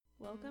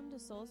Welcome to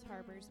Souls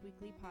Harbor's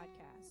weekly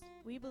podcast.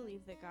 We believe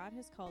that God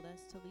has called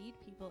us to lead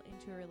people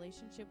into a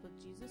relationship with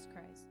Jesus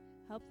Christ,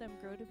 help them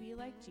grow to be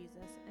like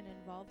Jesus, and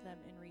involve them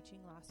in reaching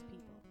lost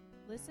people.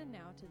 Listen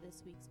now to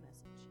this week's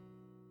message.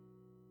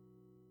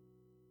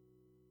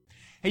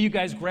 Hey, you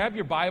guys, grab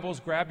your Bibles,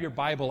 grab your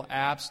Bible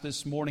apps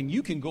this morning.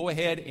 You can go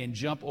ahead and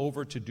jump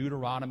over to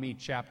Deuteronomy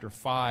chapter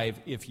 5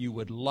 if you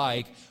would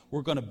like.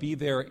 We're going to be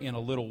there in a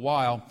little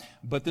while.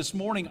 But this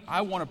morning,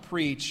 I want to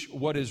preach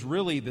what is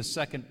really the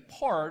second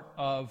part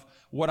of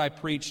what I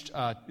preached,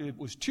 it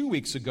was 2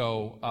 weeks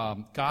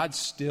ago, God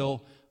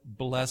Still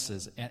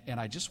Blesses.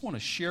 And I just want to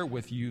share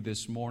with you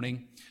this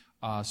morning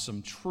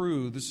some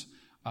truths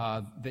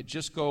that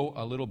just go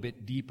a little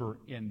bit deeper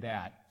in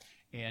that.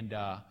 And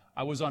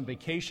I was on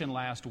vacation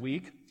last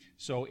week,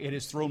 so it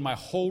has thrown my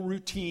whole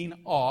routine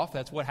off.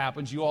 That's what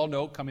happens. You all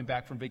know, coming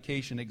back from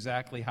vacation,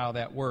 exactly how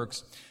that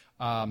works.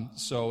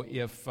 So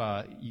if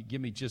you give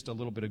me just a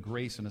little bit of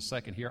grace in a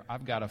second here,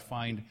 I've got to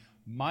find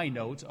my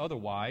notes.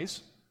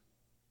 Otherwise,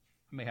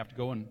 I may have to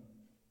go and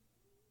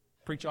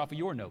preach off of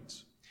your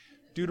notes.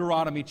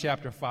 Deuteronomy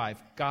chapter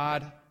 5,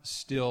 God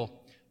still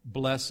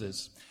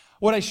blesses.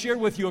 What I shared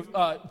with you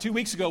 2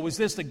 weeks ago was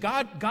this, that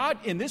God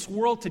in this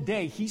world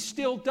today, He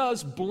still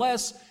does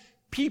bless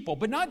people,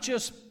 but not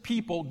just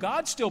people.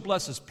 God still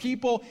blesses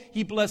people.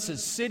 He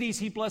blesses cities.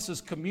 He blesses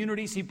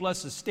communities. He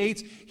blesses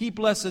states. He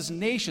blesses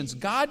nations.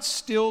 God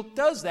still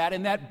does that,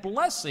 and that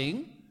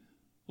blessing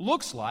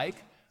looks like,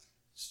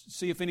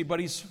 see if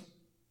anybody's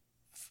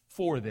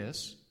for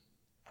this,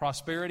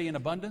 prosperity and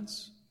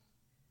abundance.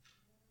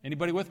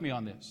 Anybody with me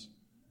on this?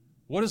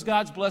 What does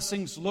God's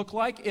blessings look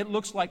like? It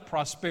looks like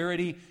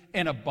prosperity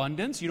and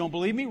abundance. You don't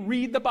believe me?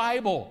 Read the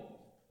Bible.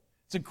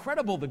 It's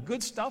incredible, the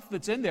good stuff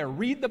that's in there.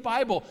 Read the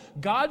Bible.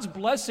 God's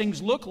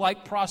blessings look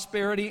like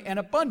prosperity and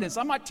abundance.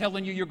 I'm not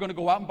telling you you're going to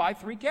go out and buy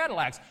 3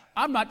 Cadillacs.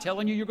 I'm not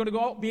telling you you're going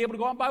to be able to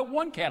go out and buy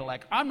 1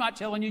 Cadillac. I'm not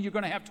telling you you're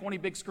going to have 20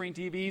 big screen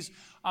TVs.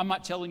 I'm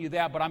not telling you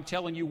that, but I'm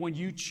telling you when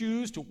you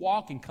choose to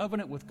walk in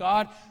covenant with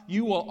God,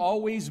 you will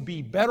always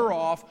be better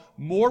off,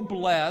 more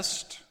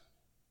blessed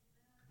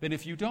than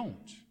if you don't.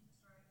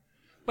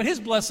 But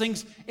His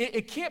blessings,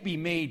 it can't be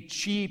made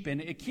cheap,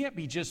 and it can't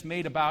be just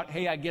made about,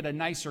 hey, I get a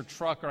nicer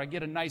truck, or I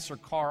get a nicer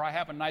car, or I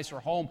have a nicer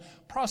home.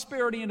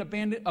 Prosperity and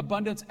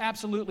abundance,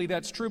 absolutely,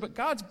 that's true. But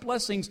God's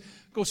blessings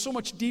go so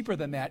much deeper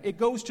than that. It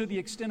goes to the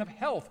extent of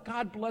health.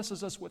 God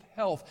blesses us with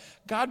health.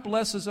 God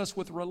blesses us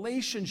with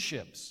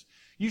relationships.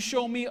 You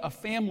show me a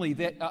family,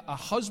 that a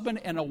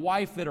husband and a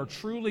wife that are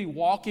truly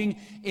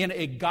walking in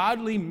a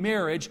godly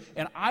marriage,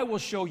 and I will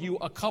show you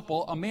a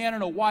couple, a man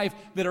and a wife,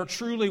 that are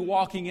truly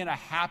walking in a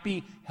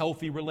happy,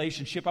 healthy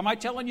relationship. Am I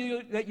telling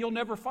you that you'll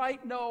never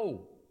fight?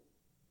 No.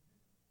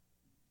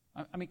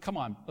 I mean, come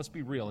on, let's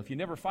be real. If you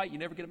never fight, you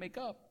never get to make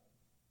up.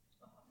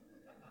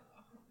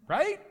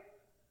 Right?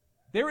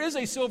 There is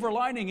a silver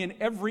lining in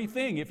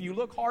everything if you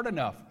look hard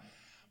enough.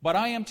 But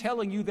I am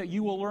telling you that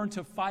you will learn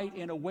to fight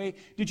in a way.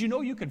 Did you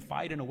know you can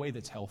fight in a way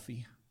that's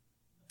healthy?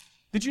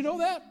 Did you know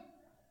that?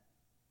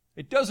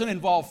 It doesn't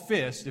involve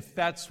fists, if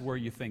that's where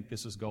you think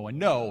this is going.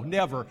 No,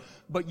 never.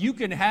 But you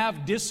can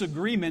have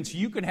disagreements.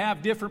 You can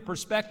have different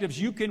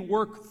perspectives. You can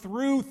work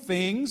through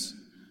things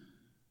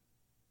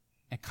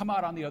and come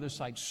out on the other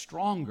side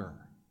stronger,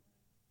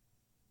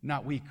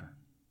 not weaker.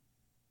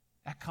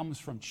 That comes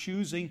from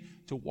choosing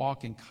to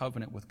walk in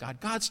covenant with God.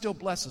 God still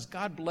blesses.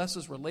 God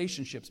blesses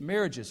relationships,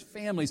 marriages,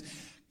 families.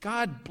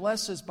 God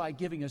blesses by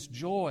giving us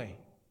joy.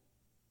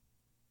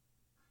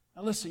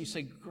 Now listen, you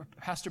say,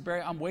 Pastor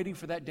Barry, I'm waiting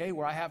for that day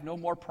where I have no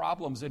more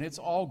problems and it's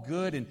all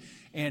good and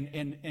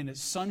it's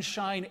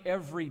sunshine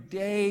every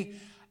day.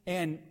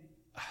 And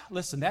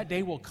listen, that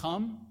day will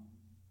come.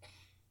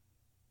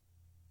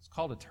 It's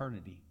called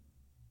eternity.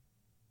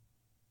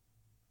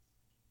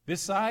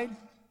 This side,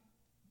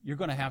 you're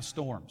going to have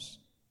storms.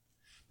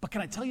 But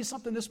can I tell you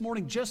something this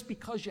morning? Just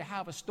because you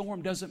have a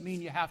storm doesn't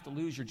mean you have to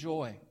lose your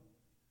joy.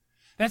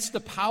 That's the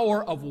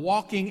power of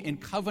walking in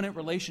covenant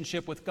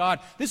relationship with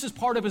God. This is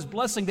part of His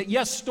blessing, that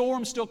yes,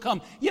 storms still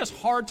come. Yes,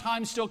 hard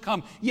times still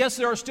come. Yes,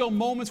 there are still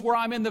moments where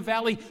I'm in the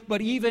valley,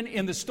 but even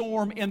in the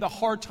storm, in the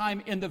hard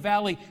time, in the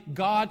valley,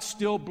 God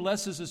still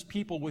blesses His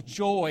people with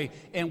joy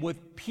and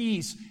with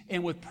peace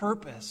and with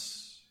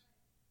purpose.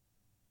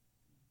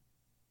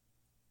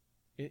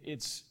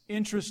 It's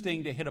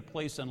interesting to hit a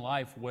place in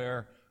life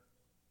where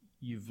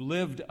you've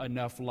lived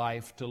enough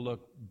life to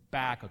look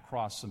back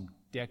across some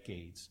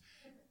decades.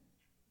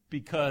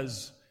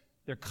 Because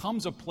there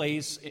comes a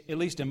place, at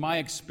least in my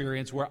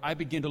experience, where I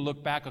begin to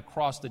look back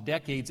across the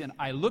decades, and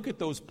I look at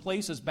those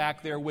places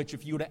back there, which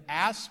if you would have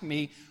asked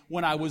me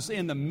when I was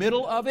in the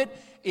middle of it,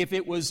 if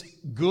it was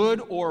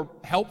good or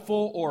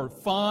helpful or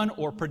fun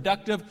or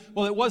productive,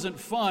 well, it wasn't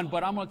fun,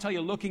 but I'm going to tell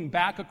you, looking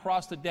back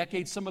across the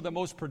decades, some of the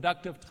most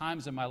productive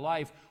times in my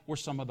life were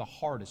some of the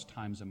hardest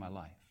times in my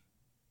life.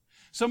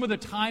 Some of the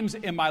times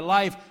in my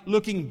life,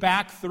 looking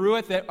back through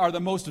it, that are the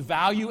most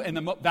valuable and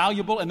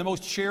the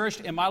most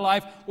cherished in my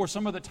life, were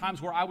some of the times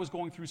where I was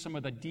going through some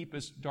of the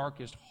deepest,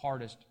 darkest,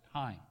 hardest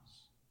times.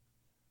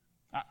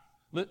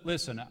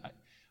 Listen,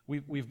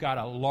 We've got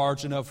a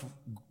large enough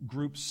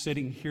group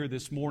sitting here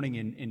this morning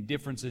in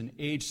difference in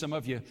age. Some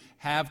of you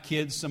have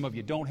kids, some of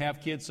you don't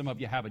have kids, some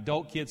of you have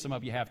adult kids, some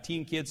of you have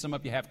teen kids, some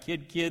of you have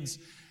kids.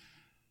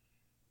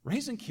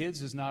 Raising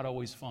kids is not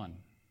always fun.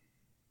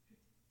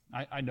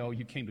 I know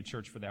you came to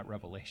church for that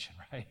revelation,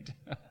 right?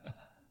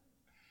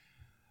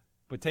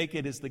 But take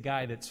it as the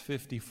guy that's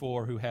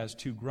 54 who has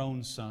 2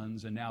 grown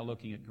sons and now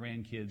looking at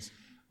grandkids.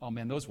 Oh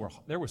man,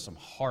 there were some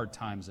hard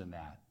times in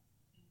that.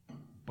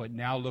 But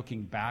now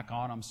looking back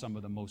on them, some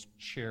of the most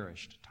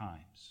cherished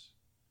times.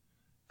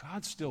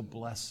 God still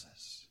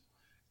blesses.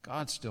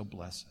 God still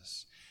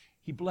blesses.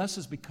 He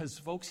blesses because,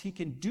 folks, He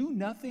can do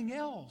nothing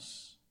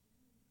else.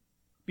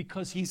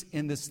 Because He's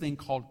in this thing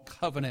called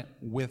covenant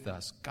with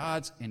us.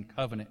 God's in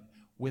covenant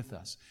with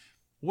us.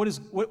 What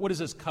does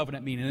this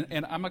covenant mean?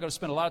 And I'm not going to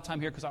spend a lot of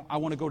time here because I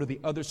want to go to the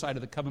other side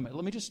of the covenant.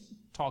 Let me just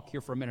talk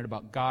here for a minute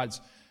about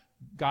God's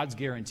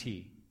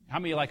guarantee. How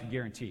many like a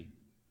guarantee?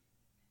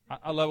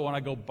 I love it when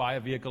I go buy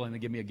a vehicle and they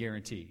give me a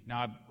guarantee.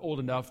 Now, I'm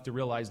old enough to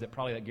realize that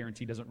probably that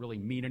guarantee doesn't really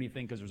mean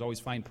anything because there's always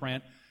fine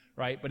print,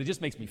 right? But it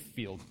just makes me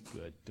feel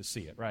good to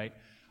see it, right?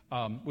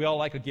 We all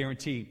like a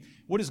guarantee.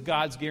 What is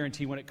God's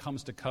guarantee when it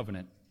comes to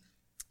covenant?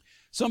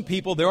 Some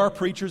people, there are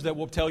preachers that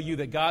will tell you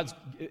that God's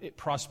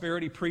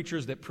prosperity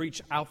preachers that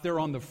preach out there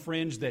on the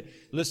fringe that,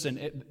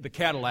 listen, the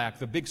Cadillac,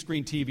 the big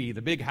screen TV,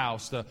 the big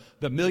house, the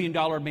 $1 million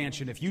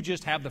mansion, if you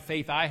just have the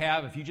faith I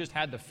have, if you just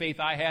had the faith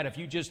I had, if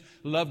you just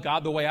love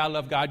God the way I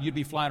love God, you'd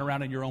be flying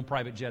around in your own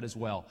private jet as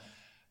well.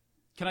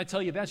 Can I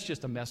tell you, that's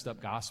just a messed up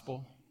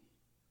gospel.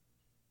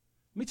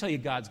 Let me tell you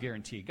God's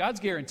guarantee. God's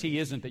guarantee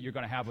isn't that you're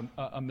going to have a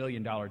 $1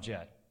 million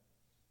jet.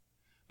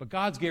 But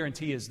God's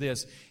guarantee is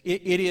this.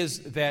 It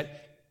is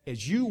that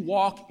as you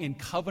walk in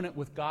covenant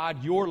with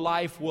God, your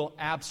life will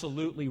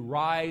absolutely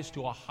rise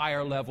to a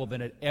higher level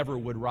than it ever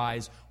would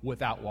rise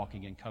without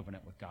walking in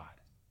covenant with God.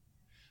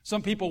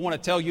 Some people want to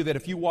tell you that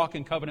if you walk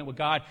in covenant with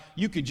God,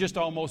 you could just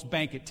almost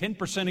bank it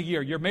 10% a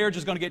year. Your marriage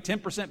is going to get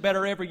 10%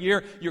 better every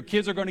year. Your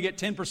kids are going to get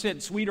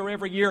 10% sweeter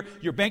every year.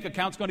 Your bank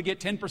account's going to get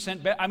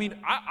 10% better. I mean,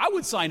 I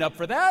would sign up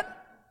for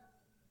that.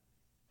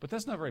 But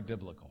that's not very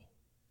biblical.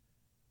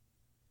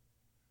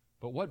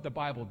 But what the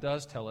Bible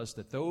does tell us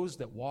that those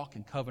that walk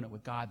in covenant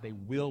with God, they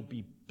will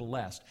be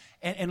blessed.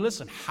 And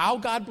listen, how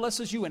God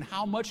blesses you and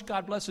how much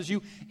God blesses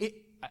you,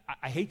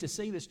 I hate to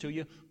say this to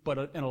you,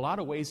 but in a lot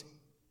of ways,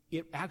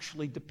 it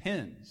actually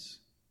depends.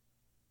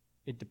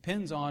 It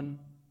depends on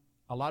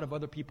a lot of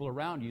other people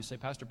around you. You say,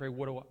 Pastor Barry,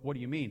 what do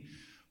you mean?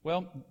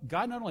 Well,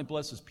 God not only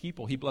blesses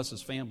people, He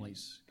blesses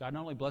families. God not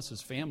only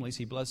blesses families,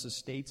 He blesses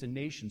states and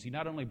nations. He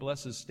not only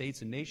blesses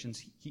states and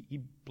nations, He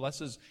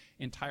blesses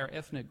entire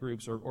ethnic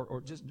groups,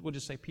 or just we'll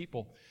just say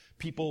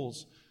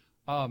peoples.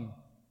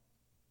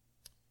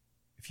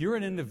 If you're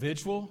an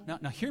individual,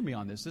 now hear me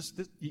on this.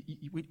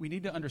 We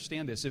need to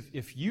understand this.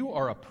 If you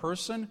are a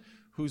person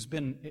who's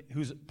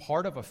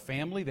part of a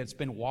family that's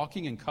been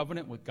walking in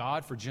covenant with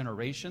God for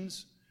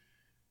generations,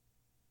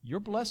 your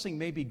blessing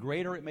may be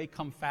greater, it may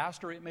come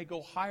faster, it may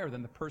go higher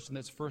than the person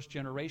that's first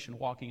generation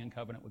walking in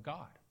covenant with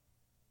God.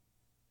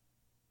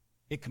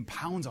 It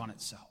compounds on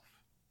itself.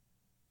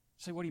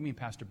 You say, what do you mean,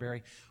 Pastor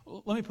Barry?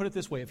 Well, let me put it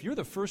this way. If you're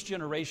the first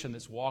generation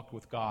that's walked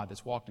with God,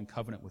 that's walked in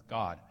covenant with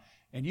God,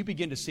 and you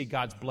begin to see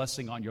God's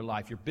blessing on your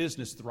life, your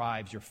business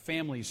thrives, your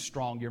family's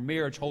strong, your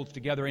marriage holds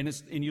together, and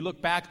you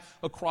look back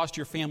across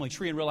your family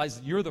tree and realize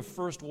that you're the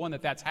first one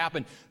that's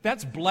happened,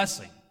 that's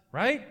blessing,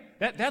 right?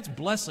 That's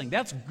blessing.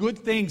 That's good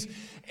things.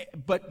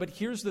 But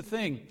here's the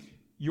thing.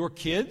 Your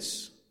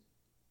kids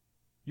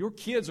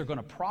are going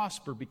to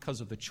prosper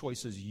because of the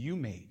choices you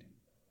made.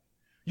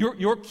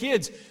 Your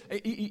kids,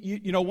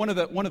 one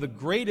of the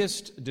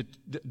greatest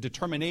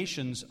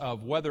determinations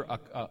of whether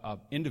a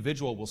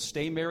individual will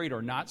stay married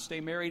or not stay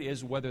married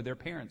is whether their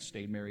parents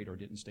stayed married or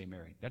didn't stay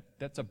married.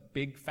 That's a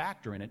big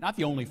factor in it. Not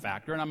the only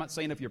factor, and I'm not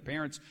saying if your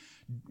parents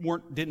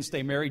didn't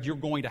stay married, you're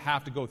going to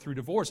have to go through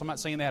divorce. I'm not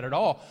saying that at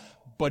all,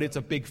 but it's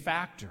a big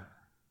factor.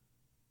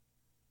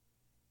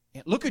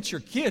 And look at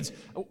your kids,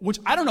 which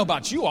I don't know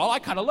about you all. I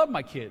kind of love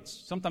my kids.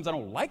 Sometimes I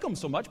don't like them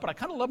so much, but I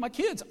kind of love my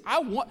kids.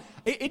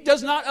 It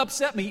does not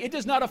upset me. It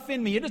does not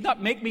offend me. It does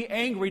not make me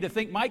angry to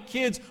think my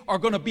kids are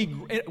going to be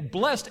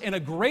blessed in a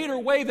greater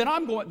way than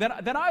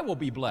I will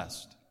be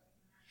blessed.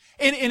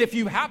 And if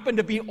you happen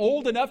to be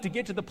old enough to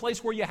get to the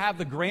place where you have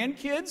the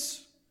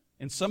grandkids,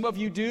 and some of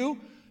you do,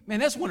 man,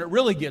 that's when it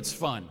really gets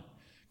fun.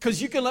 Because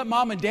you can let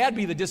mom and dad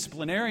be the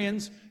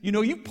disciplinarians. You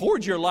know, you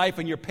poured your life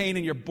and your pain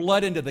and your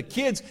blood into the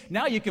kids.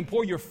 Now you can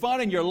pour your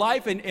fun and your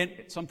life and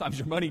sometimes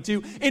your money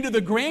too into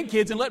the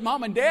grandkids and let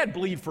mom and dad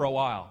bleed for a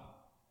while.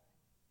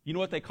 You know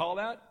what they call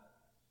that?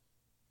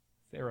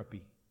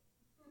 Therapy.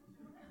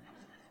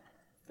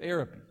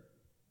 Therapy.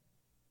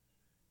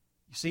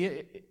 You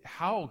see,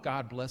 how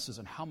God blesses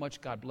and how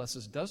much God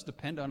blesses does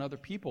depend on other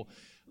people.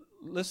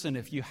 Listen,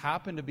 if you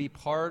happen to be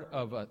part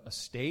of a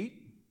state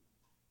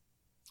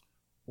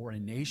or a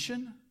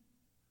nation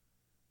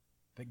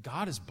that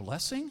God is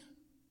blessing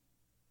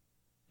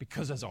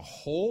because as a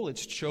whole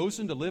it's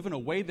chosen to live in a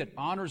way that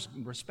honors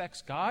and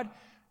respects God,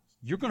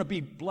 you're going to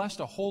be blessed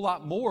a whole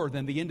lot more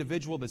than the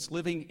individual that's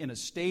living in a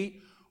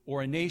state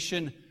or a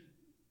nation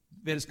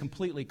that is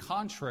completely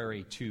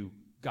contrary to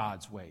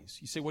God's ways.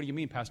 You say, what do you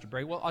mean, Pastor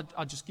Barry? Well,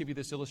 I'll just give you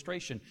this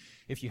illustration.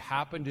 If you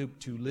happen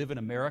to live in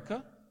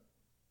America,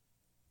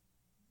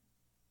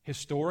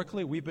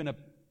 historically, we've been a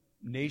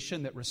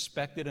nation that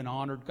respected and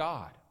honored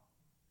God.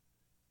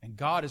 And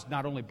God has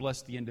not only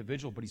blessed the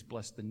individual, but He's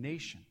blessed the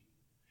nation.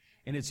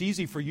 And it's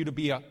easy for you to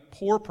be a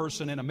poor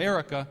person in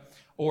America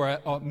or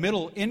a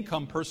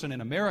middle-income person in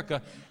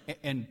America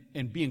and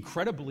be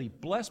incredibly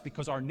blessed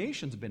because our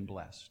nation's been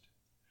blessed.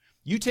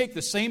 You take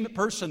the same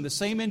person, the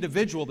same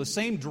individual, the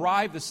same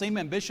drive, the same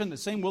ambition, the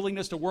same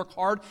willingness to work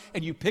hard,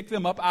 and you pick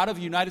them up out of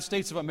the United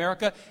States of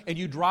America and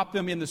you drop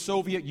them in the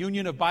Soviet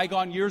Union of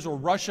bygone years or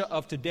Russia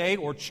of today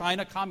or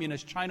China,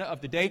 communist China of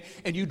today,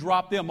 and you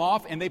drop them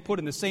off and they put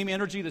in the same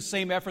energy, the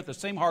same effort, the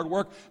same hard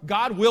work.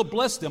 God will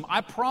bless them. I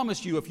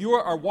promise you, if you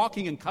are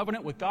walking in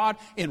covenant with God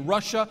in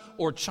Russia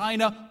or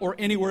China or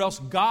anywhere else,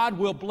 God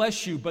will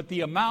bless you, but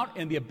the amount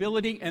and the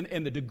ability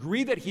and the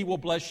degree that He will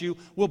bless you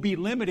will be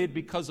limited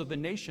because of the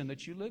nation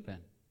that you live in.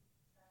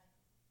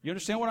 You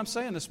understand what I'm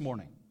saying this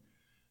morning?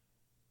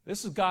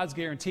 This is God's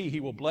guarantee He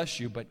will bless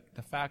you, but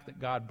the fact that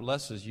God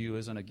blesses you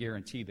isn't a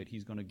guarantee that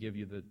He's going to give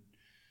you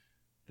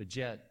the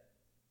jet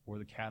or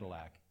the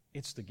Cadillac.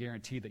 It's the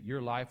guarantee that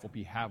your life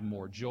will have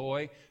more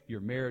joy, your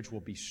marriage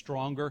will be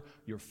stronger,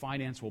 your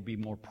finance will be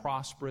more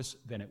prosperous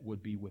than it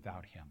would be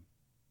without Him.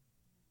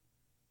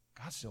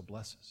 God still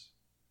blesses.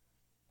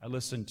 I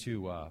listened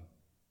to,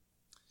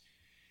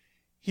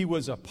 he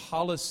was a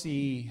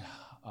policy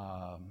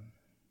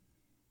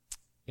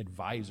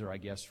advisor, I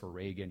guess, for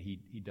Reagan.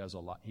 He does a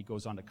lot. He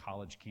goes onto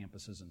college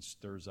campuses and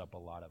stirs up a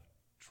lot of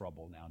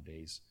trouble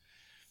nowadays.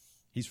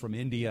 He's from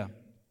India.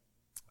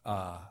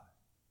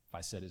 If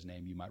I said his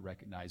name, you might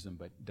recognize him,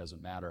 but it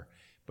doesn't matter.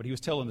 But he was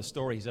telling the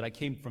story. He said, I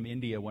came from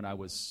India when I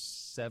was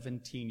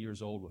 17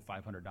 years old with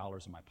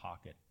 $500 in my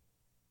pocket.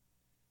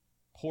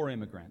 Poor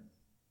immigrant.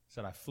 He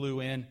said, I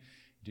flew in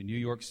to New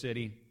York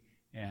City,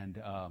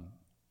 and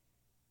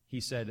he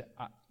said,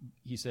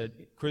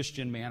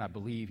 Christian man, I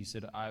believe. He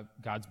said,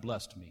 God's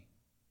blessed me.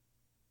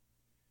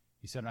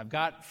 He said, I've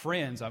got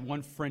friends. I have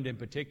one friend in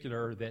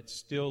particular that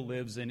still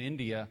lives in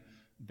India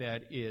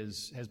that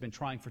has been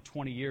trying for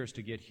 20 years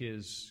to get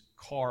his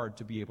card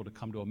to be able to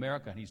come to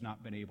America, and he's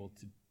not been able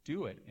to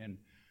do it. And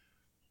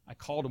I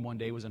called him one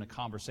day, was in a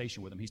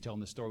conversation with him. He's telling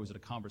the story, was in a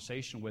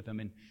conversation with him,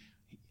 and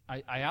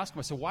I asked him,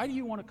 I said, why do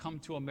you want to come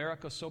to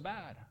America so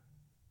bad?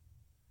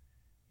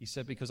 He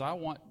said, because I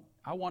want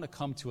to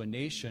come to a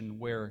nation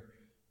where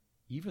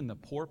even the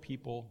poor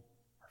people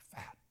are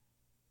fat.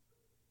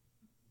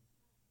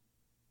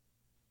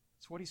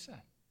 That's what he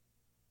said.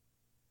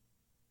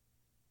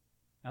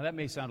 Now, that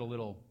may sound a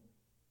little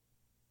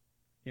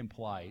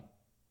impolite,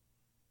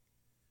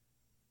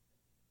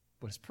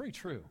 but it's pretty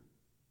true.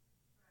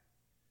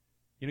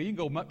 You know, you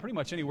can go pretty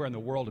much anywhere in the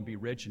world and be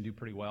rich and do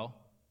pretty well,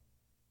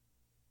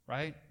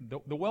 right?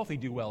 The wealthy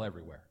do well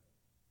everywhere.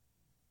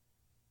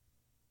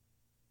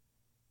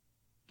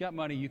 Got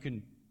money, you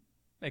can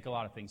make a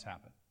lot of things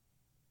happen.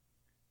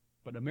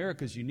 But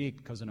America's unique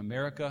because in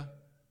America,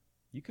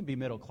 you can be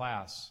middle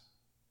class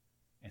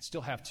and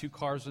still have 2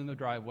 cars in the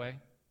driveway,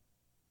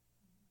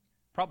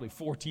 probably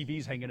 4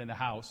 TVs hanging in the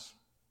house,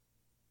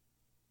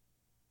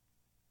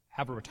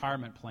 have a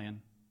retirement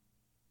plan,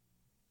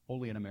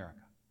 only in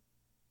America.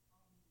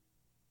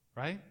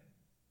 Right?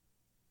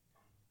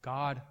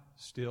 God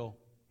still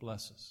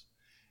blesses.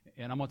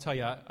 And I'm going to tell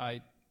you,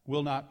 I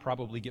will not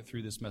probably get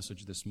through this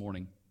message this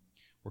morning.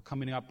 We're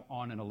coming up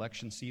on an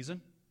election season.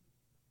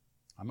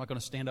 I'm not going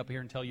to stand up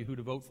here and tell you who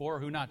to vote for or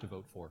who not to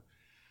vote for.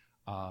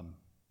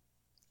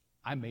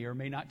 I may or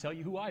may not tell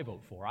you who I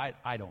vote for.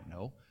 I don't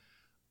know.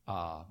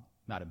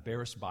 Not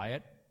embarrassed by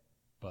it,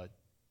 but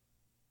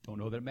don't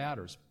know that it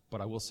matters.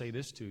 But I will say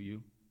this to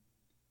you.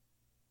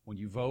 When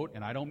you vote,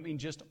 and I don't mean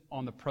just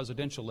on the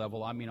presidential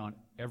level, I mean on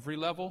every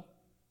level,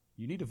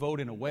 you need to vote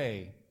in a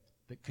way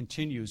that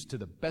continues, to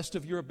the best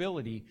of your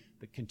ability,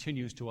 that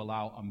continues to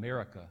allow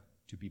America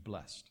to be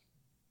blessed.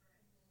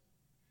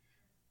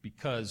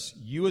 Because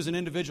you as an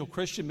individual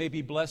Christian may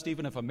be blessed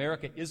even if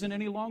America isn't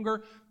any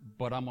longer,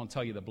 but I'm going to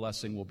tell you the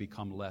blessing will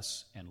become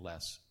less and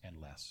less and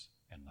less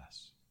and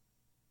less.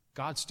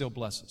 God still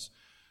blesses.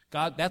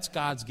 That's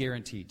God's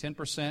guarantee.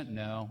 10%?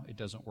 No, it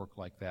doesn't work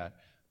like that.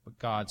 But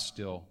God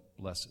still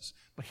blesses.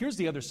 But here's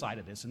the other side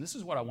of this, and this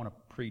is what I want to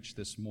preach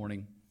this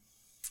morning.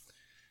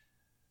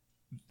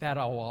 That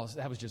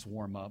was just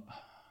warm up.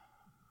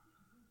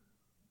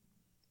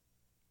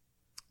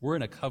 We're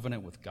in a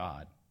covenant with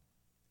God.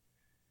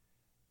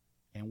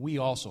 And we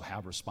also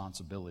have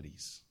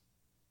responsibilities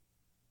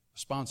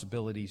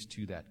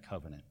to that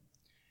covenant.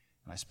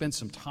 And I spent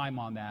some time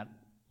on that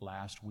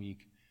last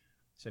week.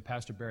 I said,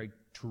 Pastor Barry,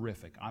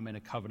 terrific. I'm in a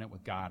covenant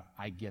with God.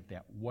 I get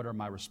that. What are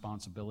my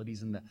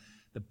responsibilities? And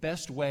the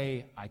best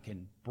way I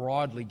can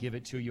broadly give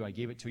it to you, I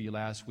gave it to you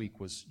last week,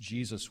 was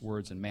Jesus'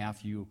 words in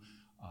Matthew.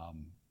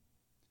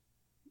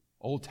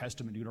 Old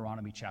Testament,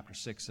 Deuteronomy chapter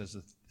 6 says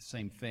the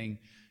same thing.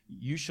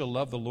 You shall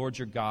love the Lord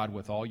your God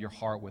with all your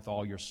heart, with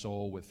all your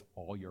soul, with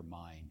all your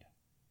mind.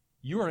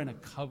 You are in a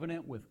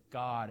covenant with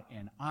God,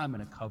 and I'm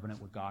in a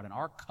covenant with God. And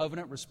our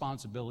covenant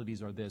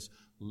responsibilities are this: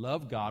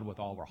 love God with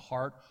all of our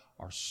heart,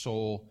 our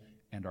soul,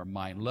 and our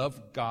mind.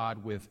 Love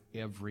God with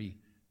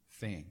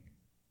everything.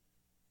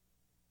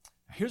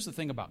 Here's the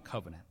thing about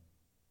covenant.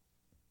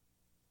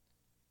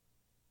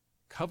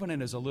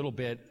 Covenant is a little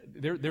bit,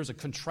 there's a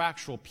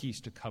contractual piece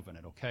to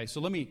covenant, okay?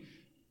 So let me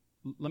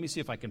see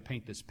if I can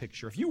paint this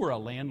picture. If you were a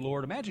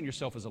landlord, imagine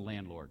yourself as a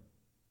landlord.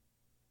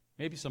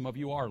 Maybe some of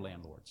you are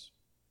landlords.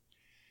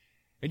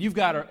 And you've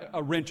got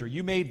a renter.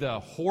 You made the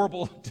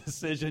horrible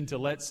decision to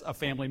let a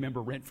family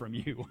member rent from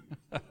you.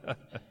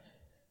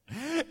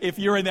 If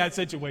you're in that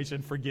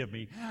situation, forgive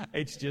me.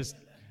 It's just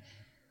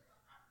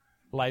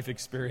life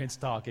experience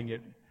talking.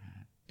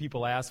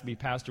 People ask me,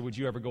 Pastor, would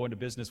you ever go into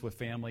business with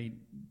family?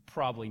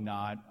 Probably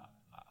not.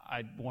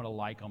 I'd want to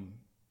like them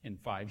in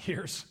 5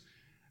 years.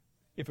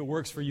 If it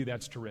works for you,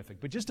 that's terrific.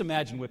 But just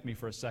imagine with me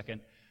for a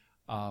second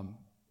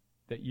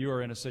that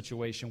you're in a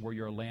situation where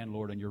you're a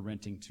landlord and you're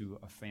renting to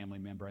a family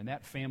member. And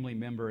that family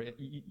member,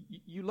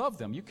 you love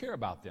them. You care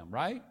about them,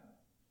 right?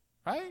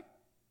 Right?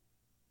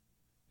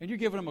 And you're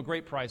giving them a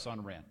great price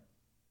on rent.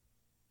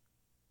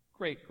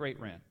 Great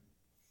rent.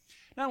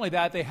 Not only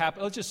that,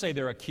 let's just say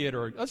they're a kid,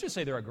 or let's just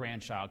say they're a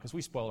grandchild, because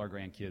we spoil our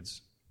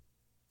grandkids.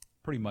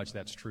 Pretty much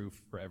that's true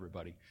for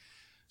everybody.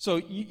 So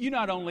you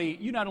not only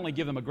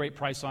give them a great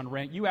price on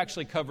rent, you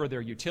actually cover their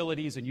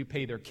utilities, and you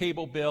pay their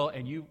cable bill,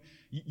 and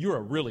you're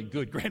a really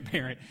good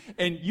grandparent,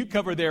 and you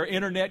cover their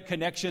internet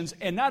connections.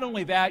 And not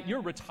only that,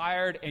 you're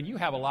retired and you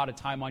have a lot of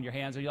time on your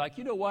hands, and you're like,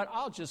 you know what,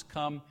 I'll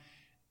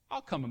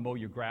come and mow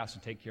your grass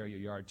and take care of your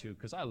yard too,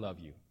 because I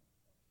love you.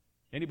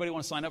 Anybody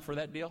want to sign up for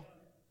that deal?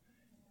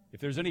 If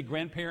there's any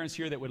grandparents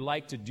here that would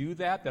like to do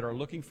that are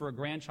looking for a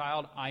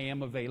grandchild, I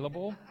am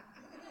available,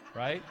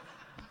 right?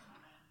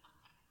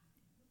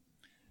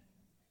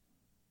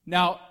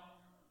 Now,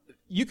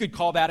 you could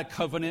call that a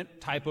covenant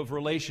type of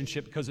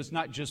relationship, because it's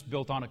not just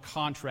built on a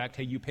contract,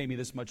 hey, you pay me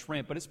this much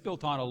rent, but it's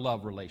built on a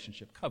love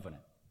relationship,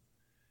 covenant.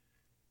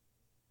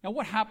 Now,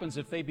 what happens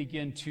if they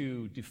begin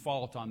to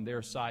default on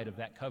their side of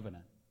that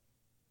covenant?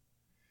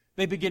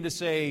 They begin to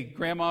say,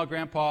 Grandma,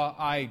 Grandpa,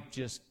 I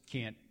just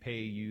can't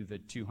pay you the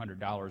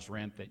 $200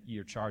 rent that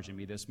you're charging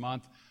me this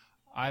month.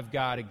 I've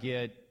got to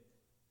get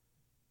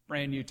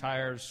brand new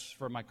tires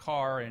for my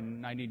car,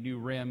 and I need new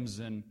rims,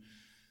 and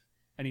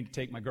I need to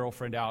take my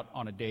girlfriend out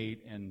on a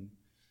date, and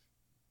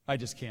I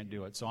just can't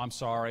do it. So I'm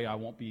sorry, I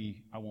won't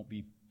be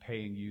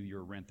paying you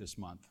your rent this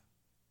month.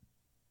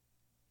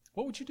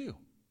 What would you do?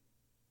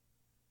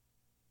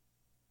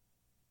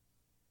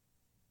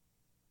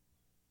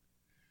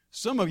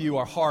 Some of you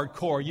are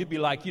hardcore. You'd be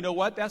like, you know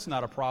what? That's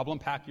not a problem.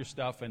 Pack your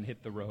stuff and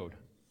hit the road.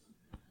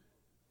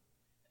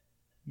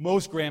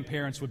 Most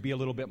grandparents would be a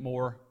little bit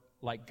more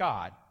like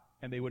God,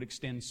 and they would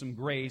extend some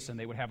grace, and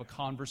they would have a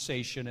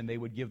conversation, and they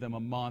would give them a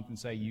month and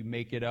say, you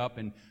make it up,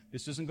 and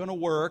this isn't going to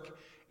work,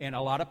 and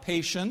a lot of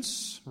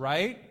patience,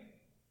 right?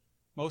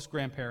 Most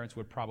grandparents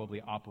would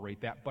probably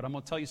operate that. But I'm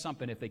going to tell you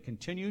something. If they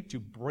continue to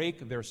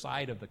break their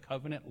side of the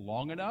covenant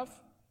long enough,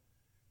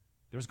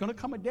 there's going to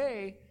come a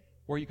day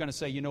where you're going to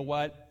say, you know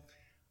what?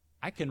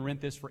 I can rent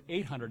this for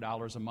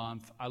 $800 a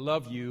month. I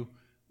love you,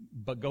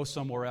 but go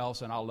somewhere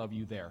else and I'll love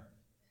you there.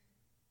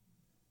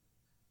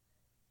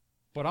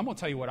 But I'm going to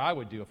tell you what I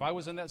would do. If I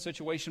was in that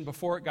situation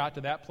before it got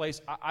to that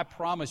place, I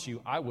promise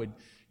you I would,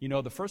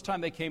 the first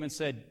time they came and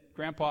said,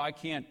 Grandpa, I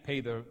can't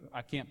pay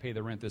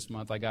the rent this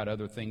month. I got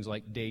other things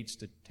like dates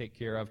to take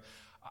care of.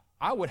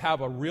 I would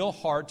have a real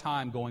hard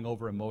time going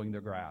over and mowing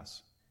their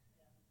grass.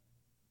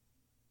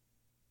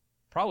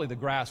 Probably the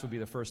grass would be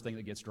the first thing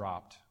that gets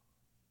dropped.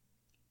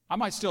 I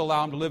might still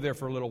allow them to live there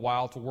for a little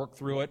while to work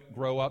through it,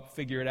 grow up,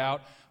 figure it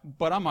out,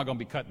 but I'm not going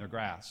to be cutting their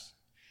grass.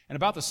 And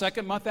about the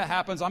second month that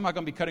happens, I'm not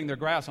going to be cutting their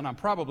grass, and I'm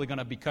probably going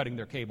to be cutting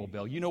their cable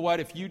bill. You know what?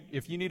 If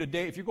you need a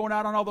date, if you're going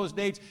out on all those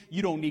dates,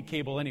 you don't need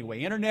cable anyway.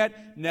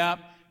 Internet, nah,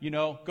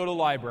 go to the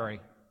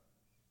library.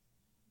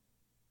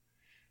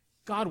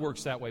 God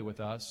works that way with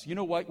us. You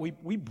know what?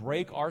 We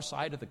break our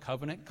side of the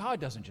covenant.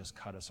 God doesn't just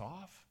cut us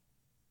off.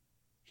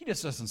 He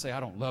just doesn't say, I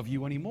don't love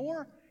you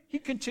anymore. He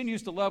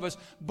continues to love us.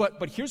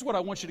 But here's what I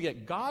want you to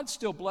get. God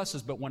still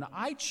blesses, but when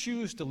I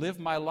choose to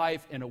live my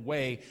life in a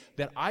way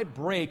that I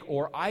break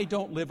or I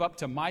don't live up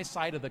to my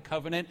side of the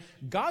covenant,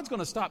 God's going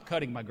to stop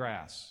cutting my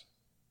grass.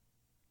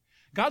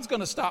 God's going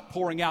to stop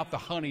pouring out the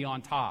honey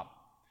on top.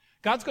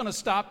 God's going to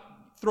stop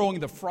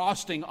throwing the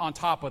frosting on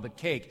top of the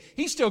cake.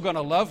 He's still going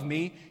to love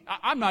me.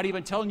 I'm not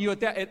even telling you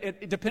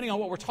that, depending on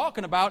what we're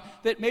talking about,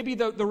 that maybe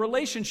the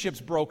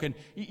relationship's broken.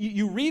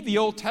 You read the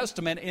Old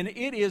Testament, and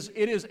it is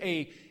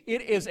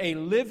a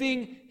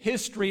living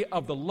history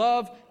of the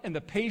love and the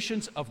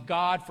patience of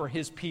God for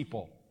His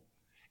people.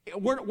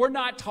 We're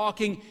not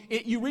talking,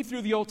 you read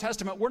through the Old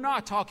Testament, we're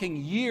not talking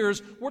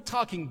years, we're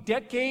talking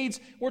decades,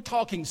 we're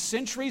talking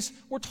centuries,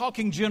 we're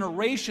talking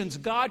generations.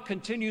 God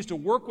continues to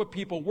work with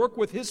people, work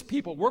with His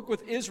people, work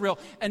with Israel,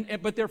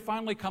 but there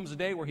finally comes a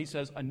day where He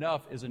says,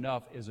 enough is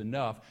enough is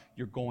enough.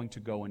 You're going to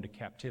go into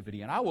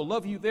captivity. And I will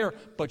love you there,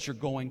 but you're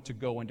going to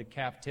go into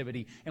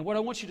captivity. And what I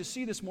want you to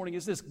see this morning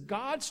is this: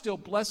 God still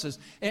blesses.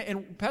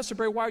 And Pastor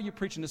Barry, why are you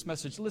preaching this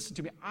message? Listen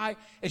to me.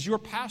 As your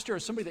pastor,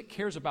 as somebody that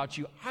cares about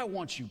you, I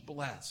want you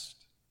blessed.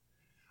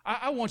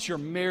 I want your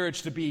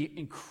marriage to be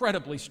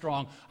incredibly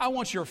strong. I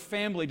want your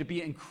family to be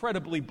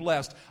incredibly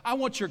blessed. I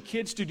want your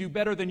kids to do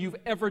better than you've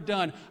ever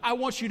done. I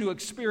want you to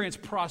experience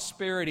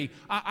prosperity.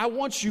 I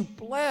want you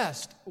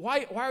blessed.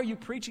 Why are you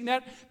preaching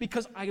that?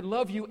 Because I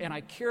love you and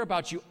I care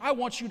about you. I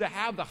want you to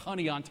have the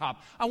honey on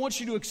top. I want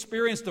you to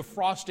experience the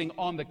frosting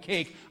on the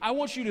cake. I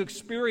want you to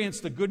experience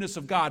the goodness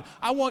of God.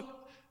 I want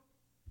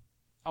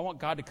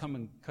God to come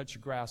and cut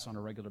your grass on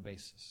a regular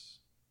basis.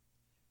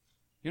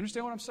 You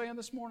understand what I'm saying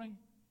this morning?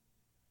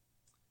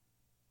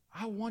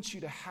 I want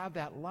you to have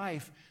that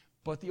life,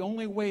 but the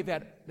only way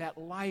that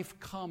life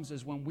comes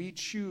is when we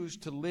choose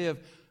to live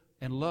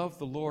and love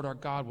the Lord our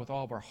God with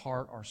all of our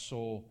heart, our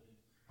soul,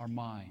 our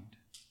mind.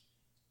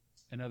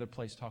 Another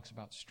place talks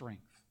about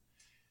strength.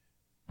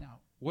 Now,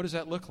 what does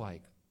that look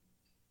like?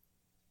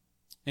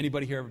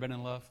 Anybody here ever been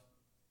in love?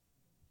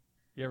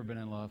 You ever been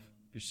in love?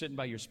 If you're sitting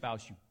by your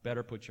spouse, you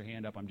better put your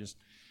hand up.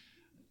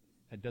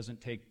 It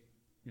doesn't take,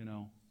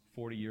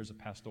 40 years of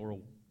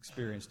pastoral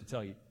experience to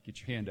tell you, get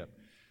your hand up.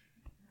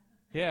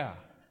 Yeah.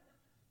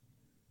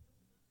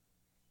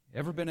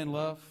 Ever been in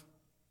love?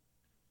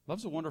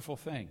 Love's a wonderful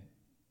thing.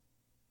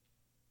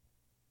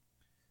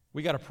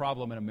 We got a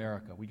problem in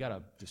America. We got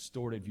a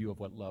distorted view of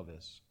what love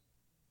is.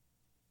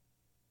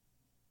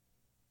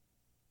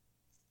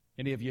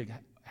 Any of you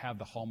have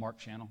the Hallmark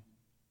Channel?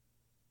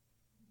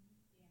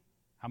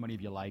 How many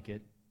of you like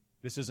it?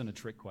 This isn't a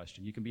trick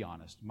question. You can be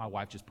honest. My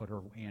wife just put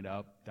her hand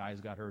up.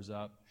 Di's got hers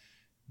up.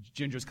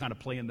 Ginger's kind of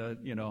playing the,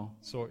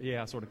 sort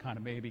of, kind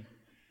of, maybe.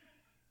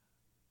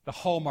 The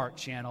Hallmark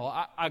Channel,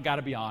 I got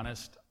to be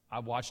honest,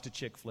 I've watched a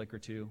chick flick or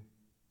two.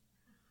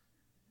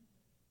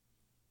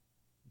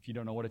 If you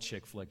don't know what a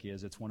chick flick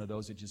is, it's one of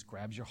those that just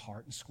grabs your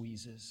heart and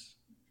squeezes.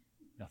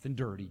 Nothing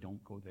dirty,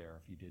 don't go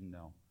there if you didn't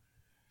know.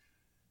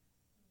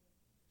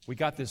 We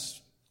got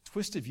this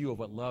twisted view of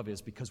what love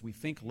is because we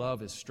think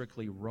love is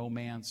strictly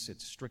romance,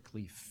 it's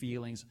strictly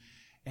feelings.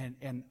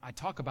 And I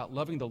talk about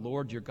loving the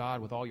Lord your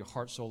God with all your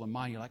heart, soul, and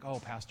mind. You're like, oh,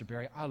 Pastor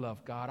Barry, I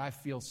love God. I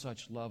feel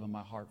such love in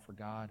my heart for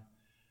God.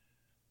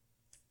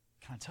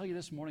 Can I tell you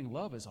this morning,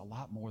 love is a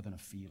lot more than a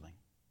feeling.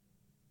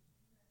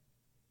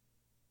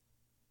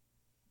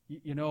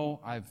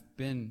 I've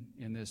been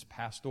in this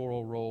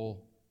pastoral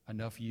role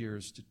enough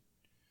years to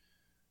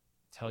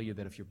tell you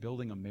that if you're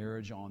building a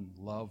marriage on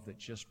love that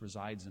just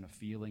resides in a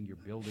feeling, you're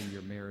building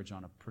your marriage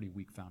on a pretty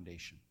weak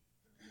foundation.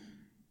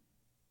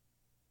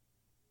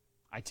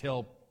 I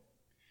tell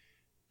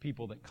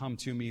people that come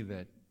to me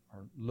that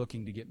are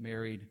looking to get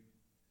married,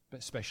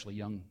 especially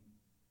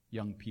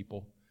young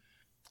people,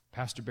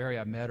 Pastor Barry,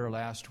 I met her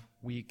last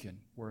week, and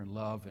we're in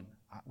love, and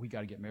we got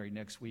to get married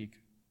next week.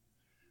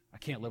 I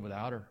can't live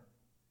without her.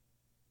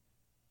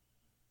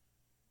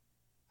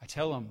 I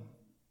tell them,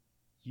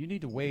 you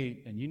need to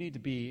wait, and you need to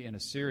be in a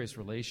serious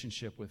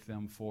relationship with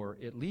them for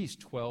at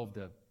least 12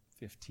 to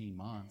 15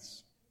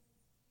 months.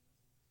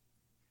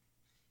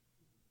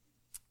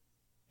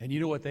 And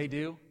you know what they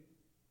do?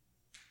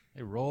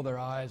 They roll their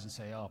eyes and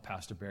say, oh,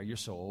 Pastor Barry, you're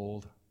so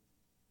old.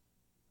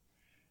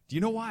 Do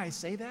you know why I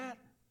say that?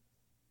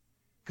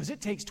 Because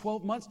it takes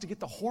 12 months to get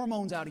the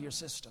hormones out of your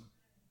system.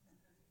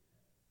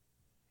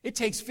 It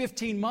takes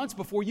 15 months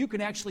before you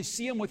can actually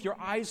see them with your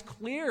eyes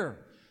clear.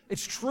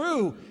 It's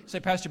true. You say,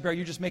 Pastor Barry,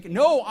 you're just making...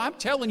 No, I'm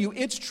telling you,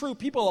 it's true.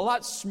 People a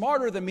lot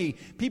smarter than me,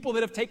 people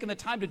that have taken the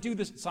time to do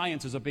this.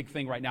 Science is a big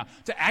thing right now.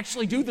 To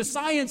actually do the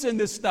science in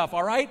this stuff,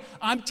 all right?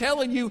 I'm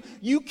telling you,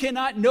 you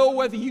cannot know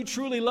whether you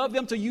truly love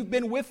them till you've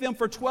been with them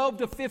for 12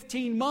 to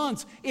 15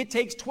 months. It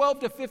takes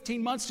 12 to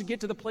 15 months to get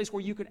to the place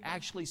where you can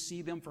actually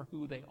see them for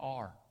who they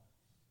are.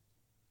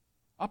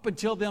 Up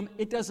until then,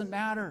 it doesn't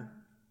matter.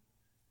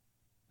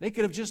 They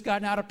could have just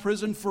gotten out of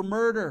prison for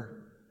murder.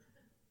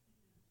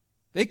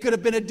 They could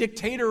have been a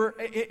dictator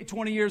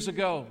 20 years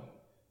ago.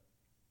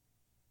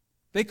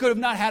 They could have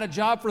not had a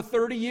job for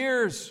 30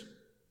 years.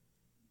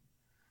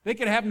 They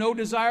could have no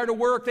desire to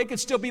work. They could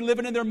still be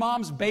living in their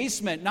mom's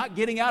basement, not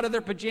getting out of their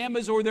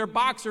pajamas or their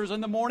boxers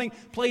in the morning,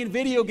 playing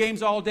video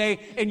games all day,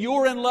 and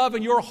you're in love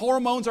and your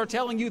hormones are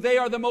telling you they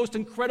are the most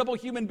incredible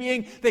human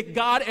being that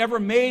God ever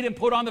made and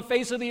put on the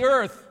face of the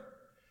earth.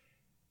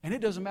 And it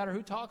doesn't matter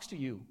who talks to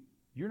you.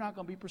 You're not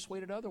going to be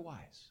persuaded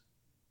otherwise,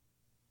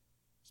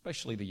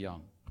 especially the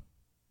young.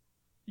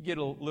 You get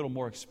a little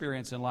more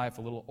experience in life,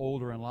 a little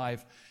older in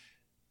life,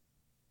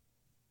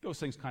 those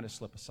things kind of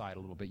slip aside a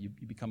little bit. You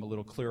become a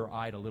little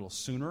clearer-eyed a little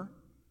sooner.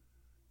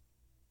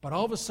 But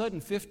all of a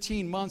sudden,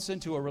 15 months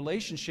into a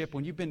relationship,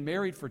 when you've been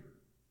married for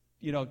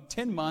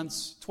 10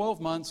 months,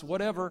 12 months,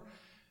 whatever,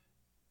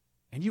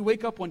 And you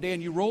wake up one day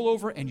and you roll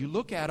over and you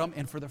look at them,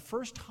 and for the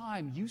first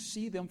time, you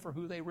see them for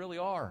who they really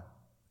are.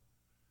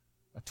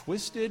 A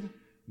twisted,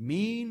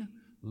 mean,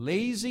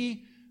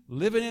 lazy,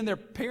 living in their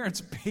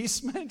parents'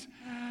 basement,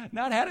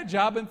 not had a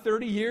job in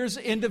 30 years,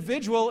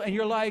 individual, and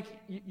you're like,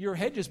 your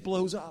head just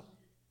blows up.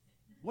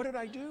 What did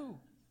I do?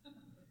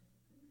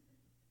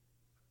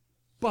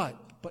 But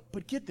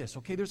get this,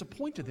 okay? There's a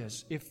point to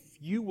this. If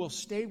you will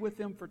stay with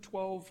them for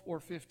 12 or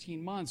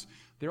 15 months,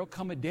 there'll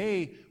come a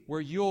day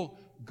where you'll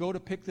go to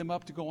pick them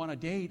up to go on a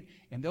date,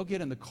 and they'll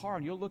get in the car,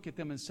 and you'll look at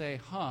them and say,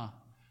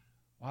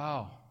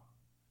 wow,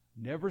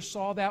 never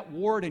saw that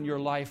ward in your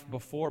life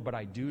before, but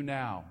I do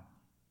now.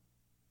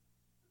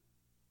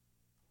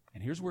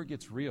 And here's where it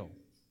gets real.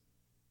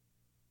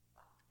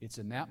 It's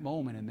in that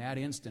moment, in that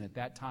instant, at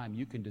that time,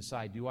 you can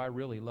decide, do I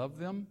really love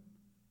them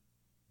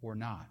or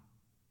not?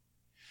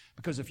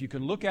 Because if you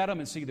can look at them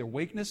and see their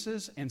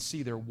weaknesses and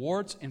see their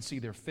warts and see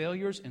their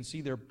failures and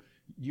see their...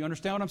 You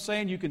understand what I'm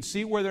saying? You can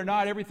see where they're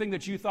not everything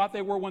that you thought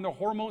they were when their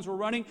hormones were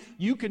running.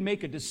 You can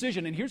make a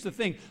decision. And here's the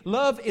thing.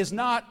 Love is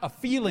not a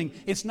feeling.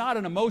 It's not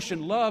an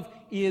emotion. Love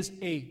is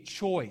a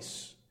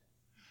choice.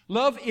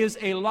 Love is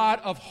a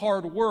lot of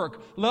hard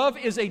work. Love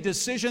is a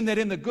decision that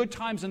in the good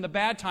times and the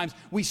bad times,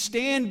 we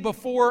stand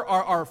before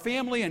our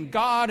family and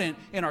God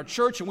and our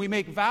church, and we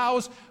make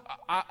vows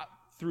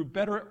for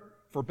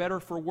better,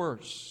 for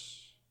worse.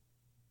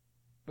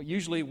 But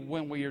usually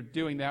when we are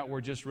doing that, we're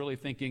just really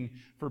thinking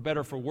for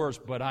better, for worse,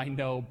 but I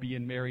know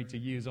being married to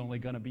you is only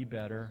going to be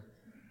better.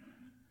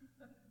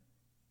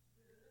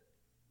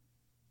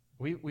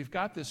 We've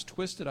got this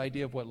twisted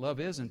idea of what love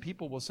is, and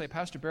people will say,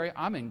 Pastor Barry,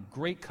 I'm in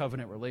great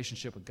covenant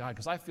relationship with God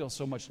because I feel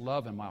so much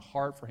love in my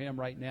heart for Him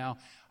right now.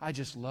 I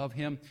just love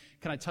Him.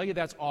 Can I tell you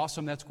that's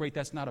awesome, that's great,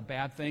 that's not a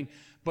bad thing.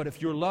 But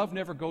if your love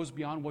never goes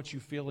beyond what you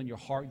feel in your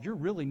heart, you're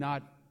really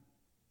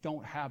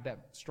don't have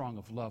that strong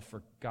of love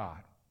for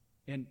God.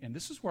 And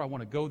this is where I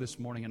want to go this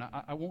morning, and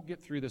I won't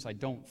get through this, I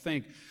don't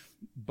think.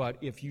 But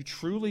if you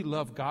truly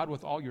love God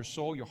with all your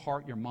soul, your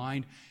heart, your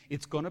mind,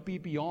 it's going to be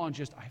beyond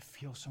just, I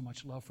feel so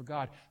much love for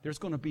God. There's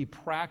going to be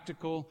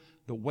practical,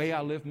 the way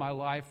I live my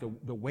life,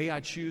 the way I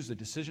choose, the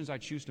decisions I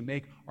choose to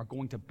make are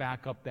going to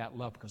back up that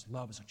love because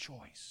love is a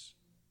choice.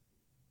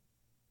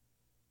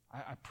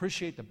 I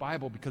appreciate the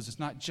Bible because it's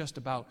not just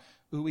about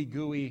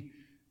ooey-gooey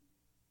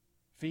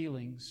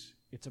feelings.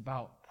 It's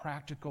about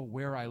practical,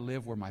 where I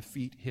live, where my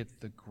feet hit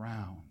the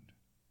ground.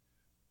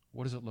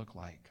 What does it look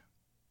like?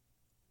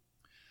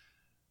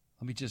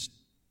 Let me just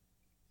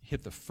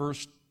hit the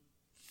first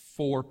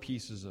 4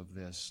 pieces of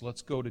this.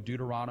 Let's go to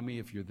Deuteronomy,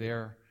 if you're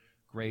there.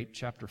 Great,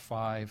 chapter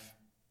 5.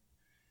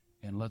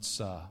 And let's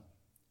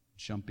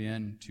jump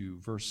in to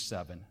verse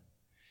 7.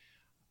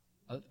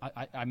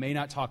 I may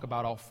not talk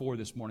about all 4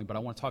 this morning, but I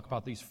want to talk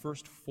about these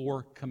first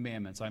 4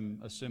 commandments. I'm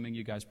assuming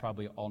you guys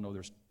probably all know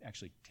there's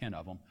actually 10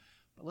 of them.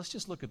 But let's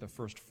just look at the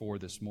first 4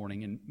 this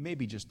morning and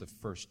maybe just the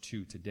first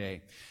 2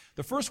 today.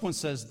 The first one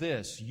says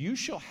this, you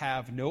shall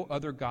have no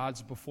other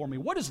gods before me.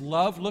 What does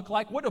love look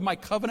like? What are my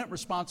covenant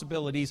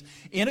responsibilities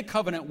in a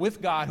covenant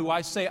with God who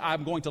I say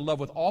I'm going to love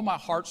with all my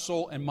heart,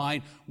 soul, and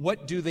mind?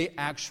 What do they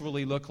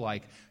actually look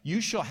like? You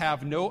shall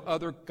have no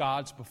other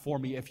gods before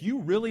me. If you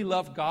really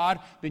love God,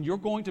 then you're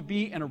going to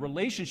be in a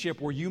relationship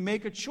where you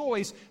make a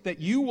choice that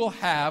you will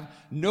have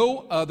no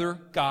other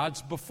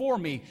gods before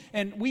me.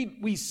 And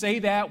we say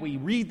that, we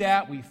read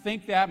that, we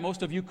think that.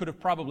 Most of you could have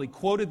probably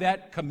quoted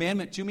that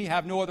commandment to me,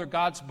 have no other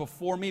gods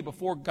before me,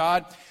 before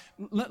God.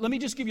 Let me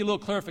just give you a little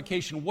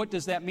clarification. What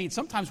does that mean?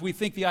 Sometimes we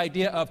think the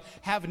idea of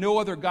have no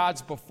other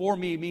gods before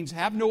me means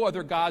have no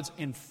other gods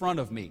in front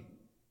of me.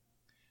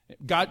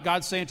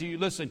 God's saying to you,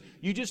 listen,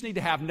 you just need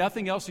to have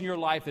nothing else in your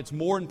life that's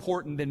more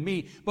important than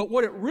me. But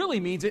what it really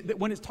means,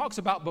 when it talks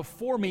about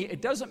before me,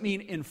 it doesn't mean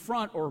in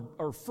front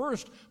or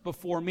first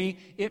before me.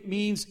 It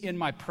means in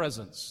my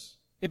presence.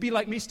 It'd be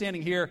like me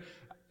standing here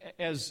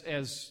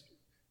as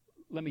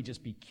let me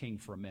just be king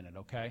for a minute,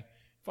 okay?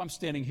 If I'm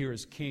standing here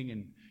as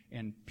king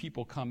and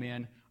people come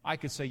in, I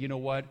could say, you know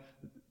what?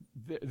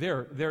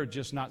 They're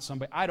just not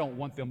somebody. I don't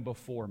want them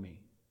before me.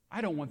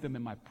 I don't want them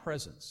in my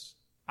presence.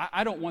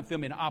 I don't want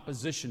them in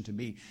opposition to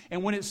me.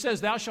 And when it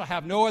says, thou shalt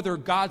have no other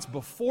gods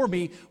before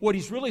me, what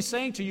he's really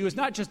saying to you is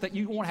not just that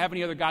you won't have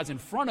any other gods in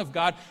front of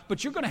God,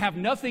 but you're going to have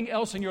nothing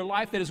else in your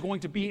life that is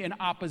going to be in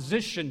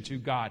opposition to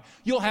God.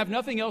 You'll have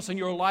nothing else in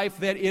your life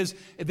that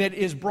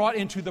is brought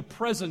into the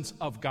presence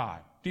of God.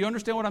 Do you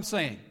understand what I'm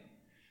saying?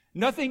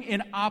 Nothing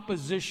in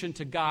opposition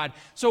to God.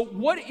 So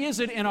what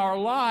is it in our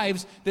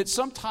lives that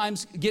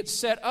sometimes gets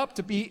set up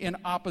to be in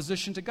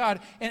opposition to God?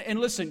 And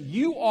listen,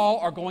 you all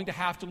are going to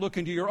have to look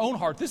into your own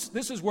heart.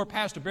 This is where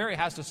Pastor Barry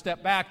has to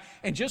step back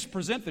and just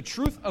present the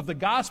truth of the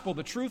gospel,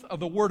 the truth of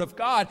the Word of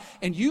God.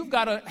 And you've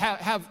got to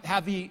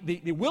have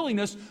the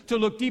willingness to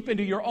look deep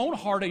into your own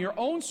heart and your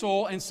own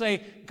soul and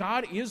say,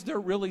 God, is there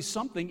really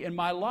something in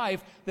my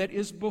life that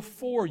is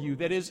before you,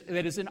 that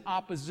is in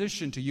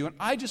opposition to you? And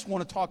I just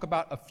want to talk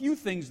about a few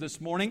things this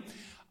morning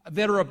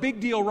that are a big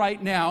deal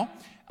right now,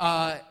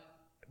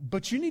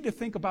 but you need to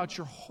think about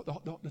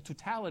the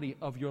totality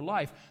of your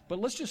life. But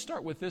let's just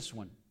start with this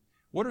one.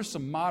 What are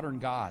some modern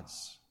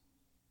gods?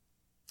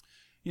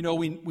 You know,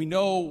 we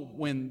know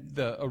when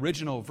the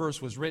original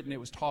verse was written, it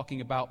was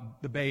talking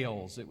about the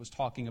Baals. It was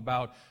talking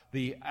about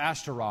the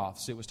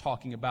Ashtaroths. It was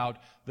talking about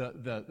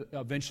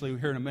eventually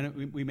here in a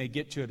minute we may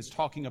get to it. It's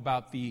talking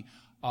about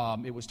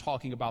it was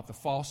talking about the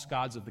false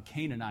gods of the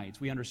Canaanites.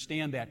 We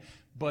understand that.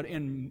 But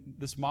in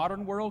this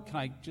modern world, can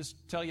I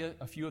just tell you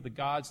a few of the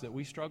gods that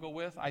we struggle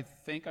with? I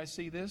think I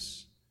see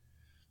this.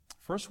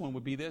 First one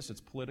would be this.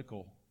 It's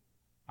political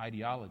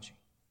ideology.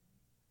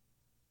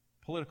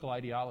 Political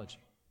ideology.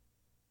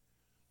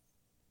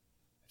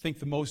 I think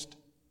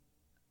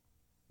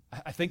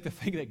the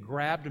thing that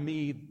grabbed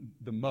me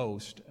the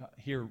most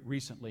here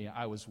recently,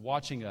 I was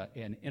watching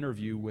an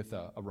interview with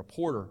a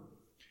reporter.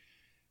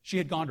 She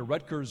had gone to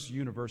Rutgers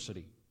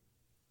University.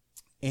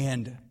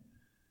 And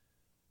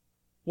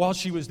while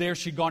she was there,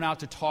 she'd gone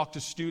out to talk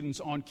to students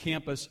on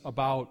campus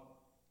about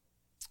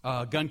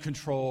gun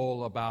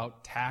control,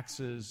 about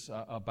taxes,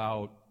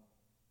 about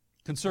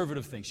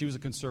conservative things. She was a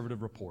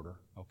conservative reporter,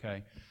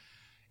 okay?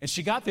 And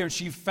she got there and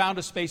she found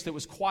a space that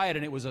was quiet,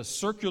 and it was a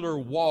circular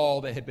wall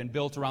that had been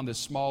built around this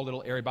small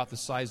little area, about the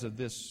size of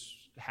this,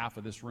 half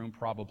of this room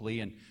probably,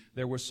 and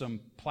there were some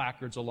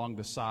placards along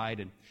the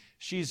side, and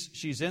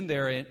she's in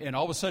there, and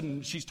all of a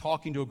sudden she's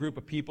talking to a group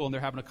of people, and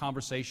they're having a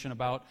conversation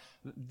about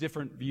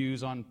different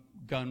views on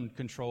gun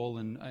control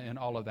and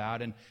all of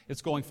that, and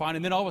it's going fine.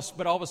 And then all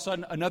of a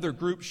sudden another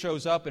group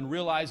shows up and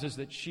realizes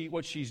that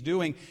what she's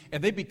doing,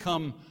 and they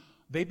become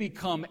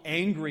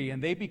angry,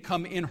 and they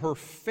become in her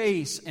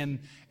face, and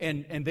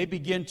they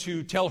begin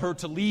to tell her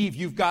to leave.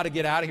 You've got to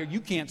get out of here.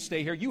 You can't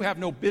stay here. You have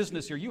no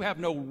business here. You have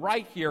no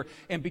right here,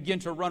 and begin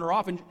to run her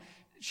off. And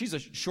she's a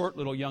short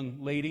little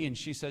young lady, and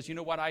she says, you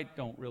know what, I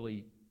don't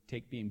really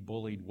take being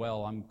bullied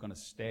well. I'm going to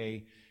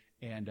stay.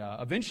 And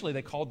eventually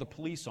they called the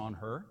police on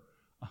her.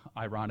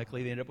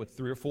 Ironically, they ended up with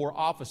 3 or 4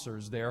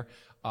 officers there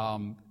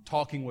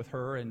talking with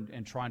her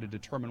and trying to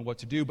determine what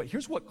to do. But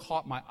here's what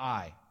caught my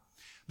eye.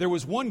 There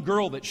was one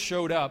girl that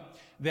showed up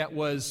that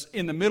was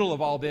in the middle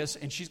of all this,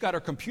 and she's got her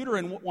computer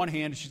in one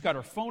hand, she's got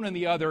her phone in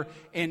the other,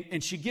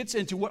 and she gets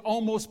into what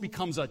almost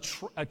becomes a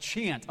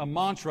chant, a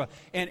mantra,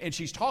 and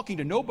she's talking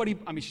to nobody.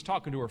 I mean, she's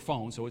talking to her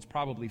phone, so it's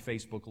probably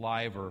Facebook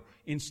Live or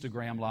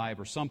Instagram Live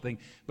or something,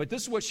 but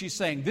this is what she's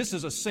saying. This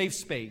is a safe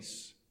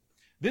space.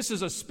 This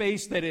is a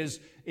space that is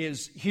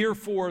here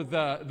for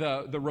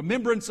the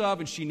remembrance of,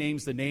 and she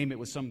names the name. It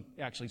was some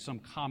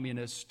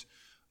communist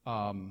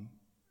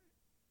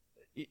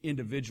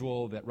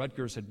individual that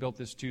Rutgers had built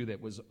this to,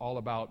 that was all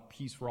about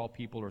peace for all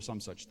people or some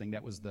such thing.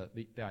 That was the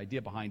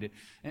idea behind it.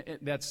 And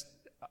that's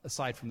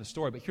aside from the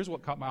story. But here's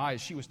what caught my eye.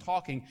 As she was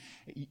talking,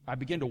 I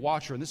began to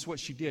watch her, and this is what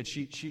she did.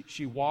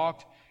 She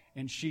walked,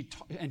 and she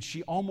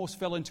almost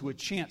fell into a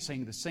chant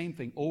saying the same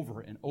thing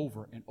over and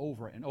over and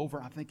over and over.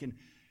 And I'm thinking,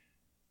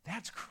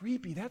 that's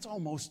creepy. That's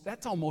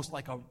almost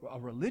like a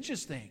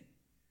religious thing.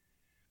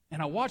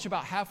 And I watched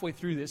about halfway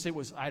through this. It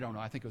was, I don't know,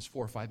 I think it was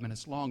 4 or 5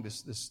 minutes long,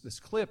 this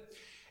clip.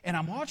 And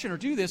I'm watching her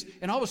do this,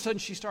 and all of a sudden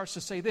she starts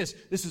to say this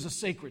is a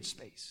sacred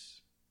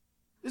space.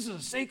 This is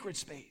a sacred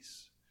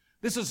space.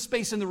 This is a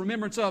space in the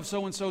remembrance of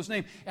so-and-so's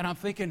name. And I'm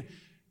thinking,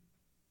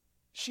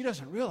 she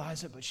doesn't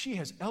realize it, but she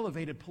has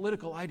elevated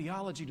political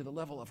ideology to the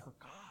level of her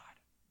God.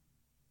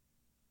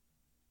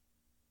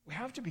 We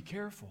have to be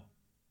careful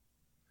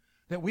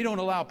that we don't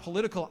allow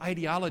political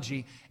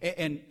ideology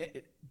and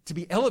to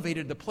be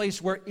elevated to the place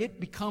where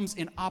it becomes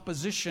in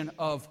opposition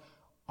of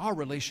our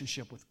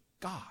relationship with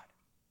God.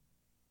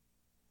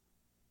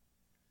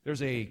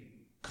 There's a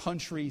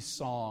country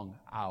song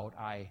out.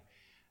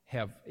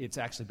 It's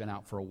actually been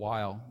out for a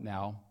while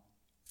now.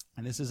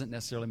 And this isn't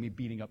necessarily me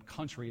beating up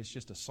country. It's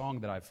just a song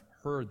that I've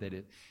heard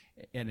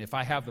and if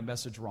I have the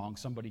message wrong,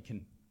 somebody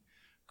can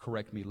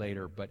correct me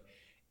later. But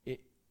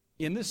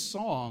in this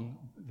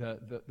song,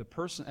 the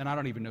person, and I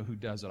don't even know who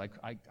does it.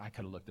 I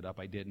could have looked it up.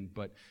 I didn't.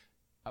 But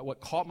what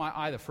caught my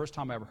eye the first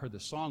time I ever heard the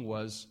song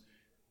was,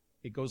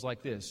 it goes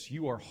like this: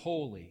 you are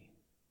holy,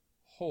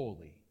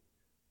 holy,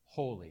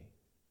 holy.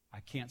 I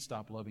can't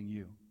stop loving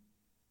you.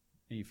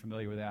 Are you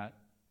familiar with that?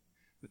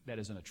 That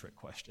isn't a trick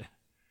question.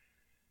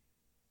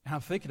 And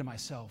I'm thinking to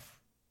myself,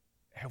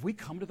 have we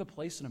come to the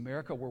place in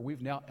America where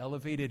we've now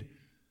elevated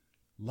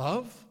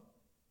love,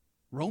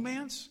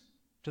 romance,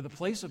 to the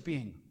place of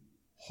being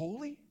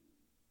holy?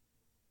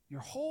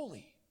 You're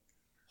holy.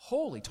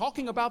 Holy.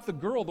 Talking about the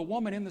girl, the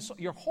woman in the song.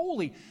 You're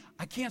holy.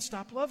 I can't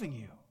stop loving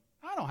you.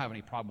 I don't have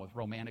any problem with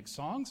romantic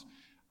songs.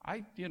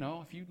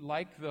 If you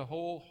like the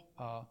whole...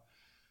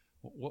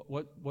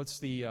 What's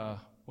the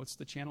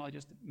channel I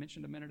just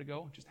mentioned a minute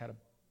ago?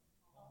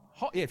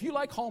 If you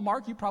like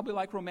Hallmark, you probably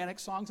like romantic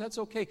songs. That's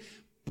okay.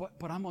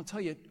 But I'm going to tell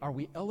you, are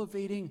we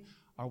elevating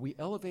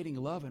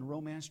love and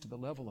romance to the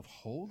level of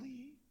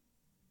holy?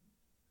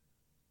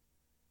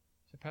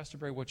 So, Pastor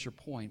Barry, what's your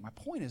point? My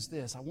point is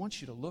this: I want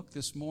you to look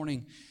this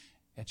morning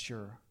at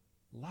your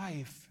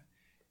life,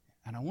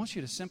 and I want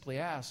you to simply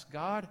ask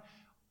God,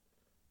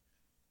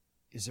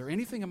 is there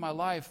anything in my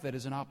life that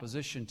is in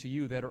opposition to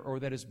you or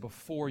that is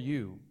before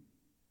you?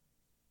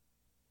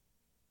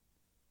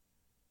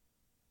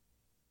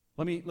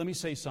 Let me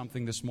say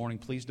something this morning.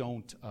 Please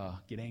don't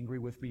get angry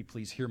with me.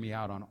 Please hear me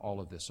out on all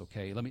of this,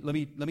 okay? Let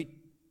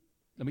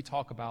me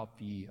talk about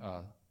the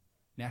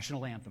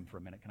national anthem for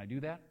a minute. Can I do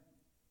that?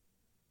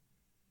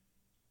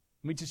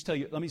 Let me just tell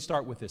you. Let me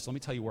start with this. Let me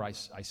tell you where I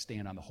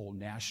stand on the whole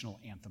national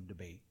anthem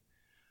debate.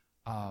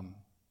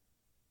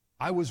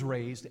 I was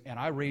raised, and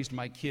I raised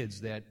my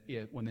kids that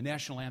when the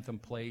national anthem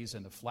plays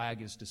and the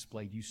flag is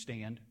displayed, you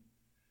stand,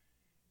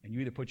 and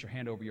you either put your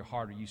hand over your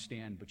heart or you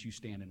stand, but you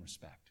stand in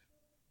respect.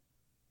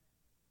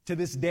 To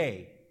this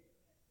day,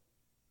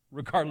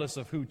 regardless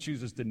of who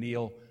chooses to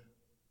kneel,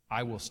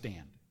 I will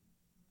stand.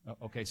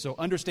 Okay, so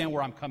understand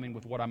where I'm coming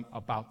with what I'm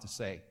about to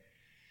say.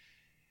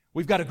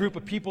 We've got a group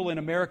of people in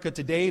America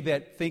today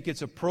that think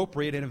it's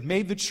appropriate and have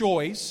made the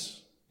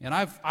choice, and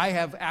I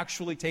have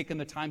actually taken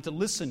the time to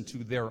listen to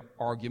their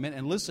argument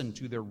and listen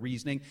to their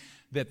reasoning,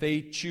 that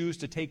they choose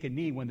to take a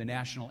knee when the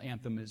national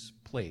anthem is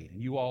played.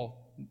 And you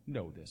all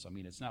know this. I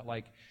mean, it's not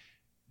like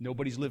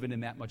nobody's living in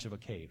that much of a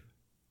cave,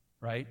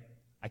 right?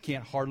 I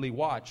can't hardly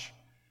watch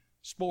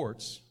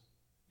sports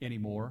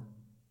anymore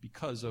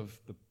because of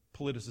the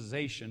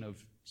politicization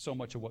of so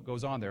much of what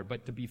goes on there.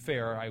 But to be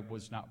fair, I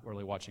was not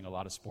really watching a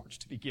lot of sports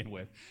to begin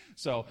with.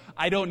 So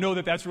I don't know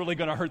that that's really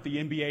going to hurt the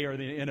NBA or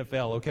the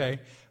NFL, okay?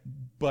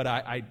 But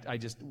I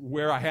just,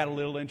 where I had a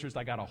little interest,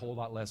 I got a whole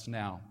lot less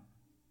now.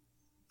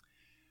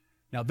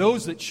 Now,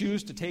 those that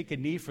choose to take a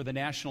knee for the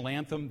national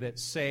anthem, that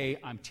say,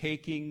 I'm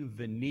taking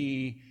the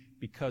knee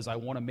because I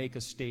want to make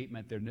a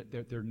statement,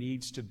 there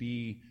needs to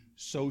be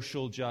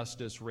social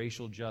justice,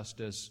 racial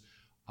justice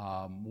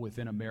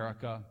within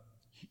America.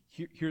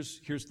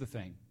 Here's the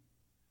thing.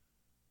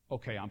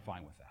 Okay, I'm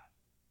fine with that.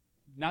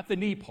 Not the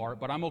knee part,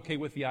 but I'm okay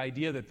with the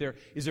idea that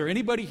is there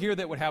anybody here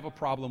that would have a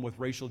problem with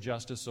racial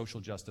justice, social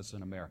justice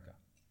in America?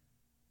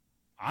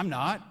 I'm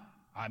not.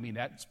 I mean,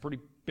 that's pretty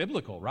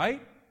biblical,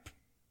 right?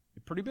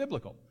 Pretty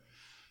biblical.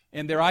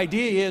 And their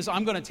idea is,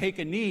 I'm going to take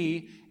a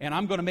knee and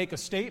I'm going to make a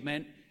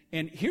statement.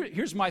 And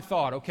here's my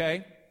thought,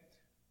 okay?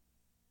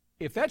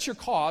 If that's your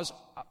cause,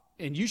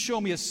 and you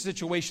show me a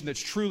situation that's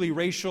truly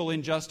racial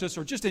injustice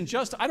or just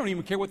injustice, I don't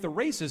even care what the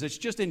race is, it's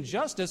just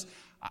injustice,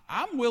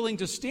 I'm willing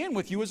to stand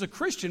with you as a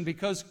Christian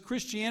because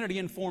Christianity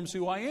informs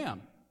who I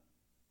am.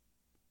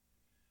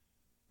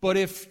 But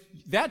if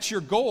that's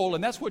your goal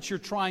and that's what you're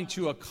trying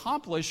to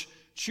accomplish,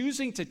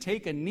 choosing to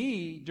take a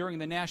knee during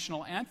the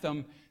national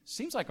anthem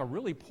seems like a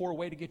really poor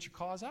way to get your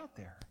cause out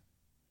there.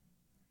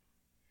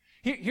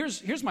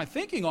 Here's my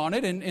thinking on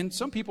it, and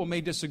some people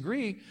may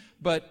disagree,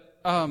 but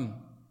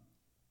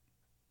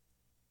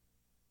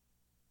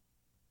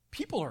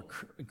people are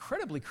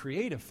incredibly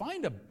creative.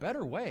 Find a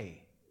better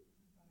way.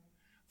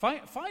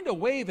 Find a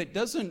way that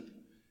doesn't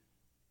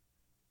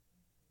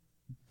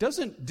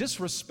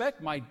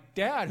disrespect my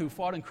dad who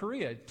fought in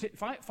Korea.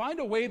 Find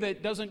a way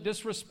that doesn't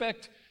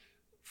disrespect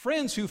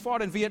friends who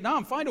fought in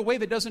Vietnam. Find a way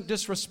that doesn't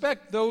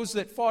disrespect those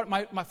that fought,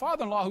 my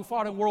father-in-law who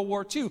fought in World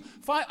War II.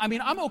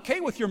 I'm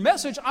okay with your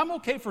message. I'm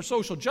okay for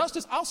social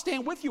justice. I'll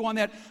stand with you on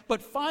that.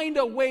 But find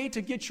a way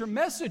to get your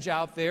message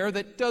out there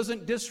that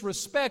doesn't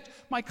disrespect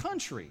my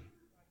country.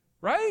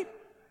 Right?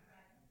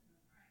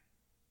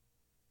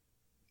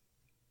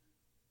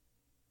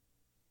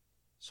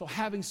 So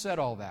having said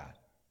all that,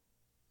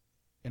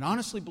 and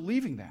honestly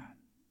believing that,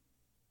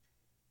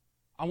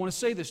 I want to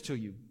say this to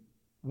you.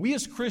 We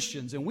as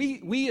Christians, and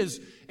we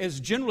as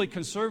generally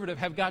conservative,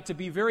 have got to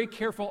be very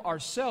careful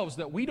ourselves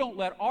that we don't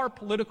let our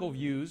political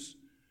views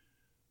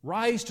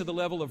rise to the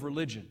level of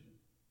religion.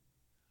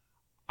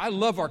 I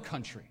love our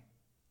country.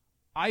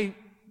 I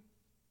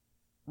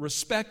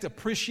respect,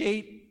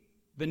 appreciate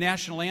the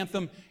national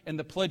anthem and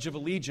the Pledge of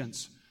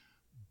Allegiance,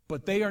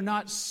 but they are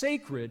not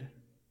sacred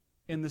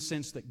in the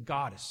sense that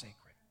God is sacred.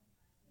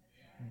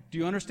 Do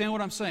you understand what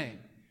I'm saying?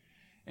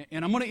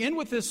 And I'm going to end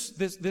with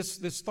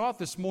this thought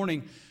this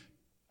morning.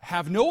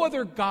 Have no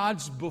other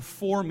gods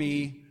before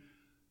me.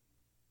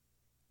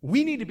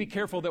 We need to be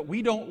careful that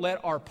we don't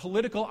let our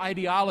political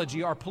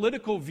ideology, our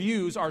political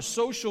views, our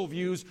social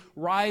views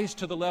rise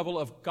to the level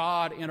of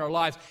God in our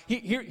lives.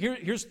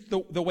 Here's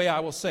the way I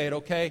will say it,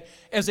 okay?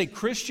 As a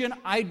Christian,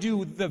 I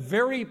do the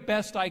very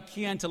best I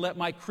can to let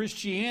my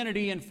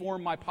Christianity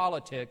inform my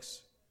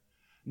politics,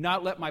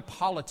 not let my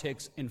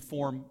politics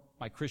inform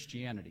my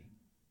Christianity.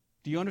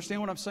 Do you understand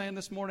what I'm saying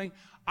this morning?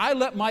 I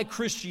let my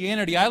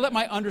Christianity, I let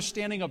my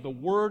understanding of the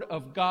Word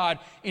of God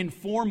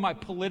inform my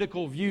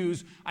political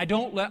views. I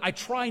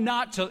try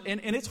not to,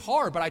 and it's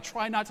hard, but I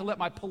try not to let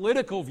my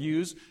political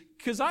views,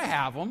 because I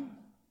have them,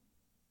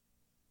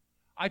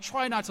 I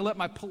try not to let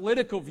my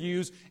political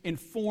views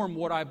inform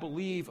what I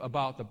believe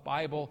about the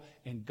Bible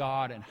and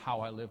God and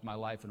how I live my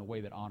life in a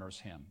way that honors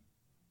Him.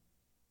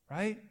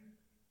 Right?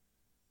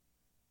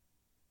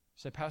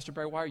 Say, Pastor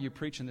Barry, why are you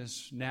preaching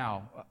this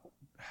now?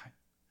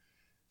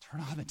 Turn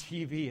on the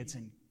TV. It's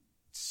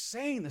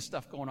insane, the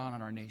stuff going on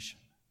in our nation.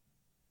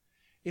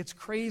 It's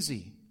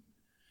crazy.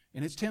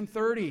 And it's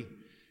 10:30.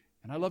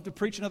 And I'd love to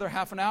preach another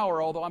half an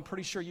hour, although I'm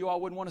pretty sure you all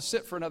wouldn't want to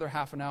sit for another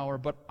half an hour.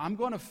 But I'm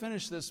going to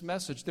finish this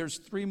message. There's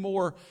 3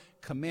 more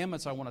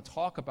commandments I want to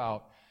talk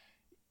about.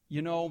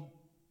 You know,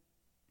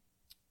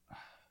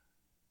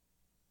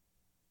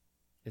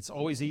 It's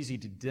always easy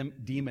to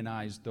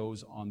demonize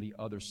those on the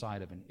other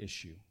side of an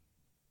issue.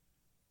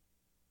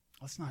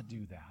 Let's not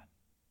do that.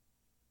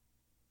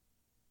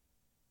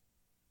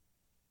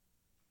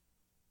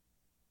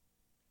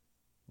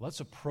 Let's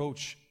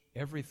approach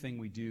everything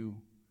we do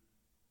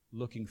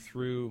looking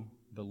through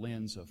the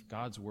lens of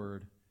God's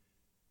Word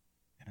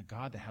and a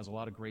God that has a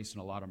lot of grace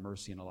and a lot of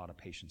mercy and a lot of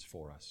patience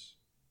for us.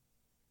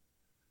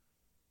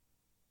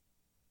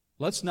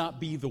 Let's not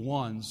be the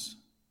ones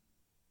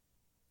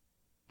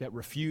that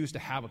refuse to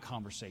have a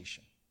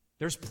conversation.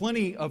 There's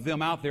plenty of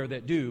them out there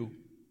that do.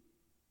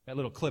 That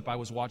little clip I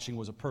was watching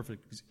was a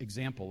perfect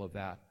example of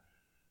that.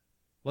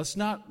 Let's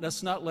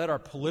not let our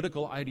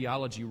political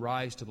ideology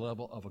rise to the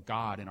level of a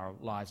God in our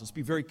lives. Let's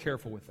be very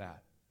careful with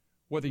that.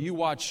 Whether you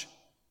watch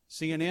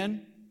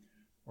CNN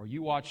or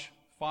you watch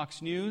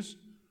Fox News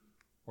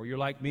or you're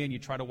like me and you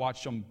try to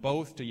watch them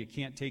both till you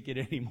can't take it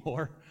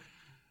anymore.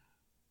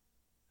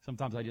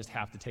 Sometimes I just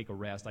have to take a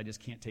rest. I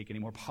just can't take any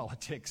more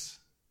politics.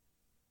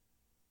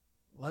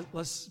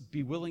 Let's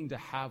be willing to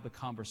have the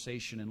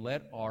conversation and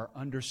let our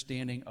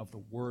understanding of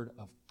the Word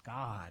of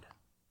God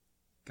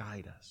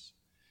guide us.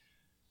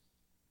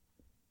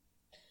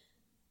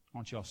 Why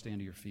don't you all stand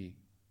to your feet?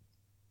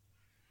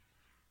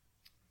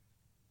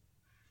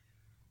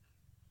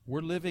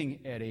 We're living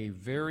at a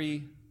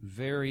very,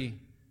 very...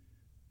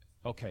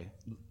 Okay.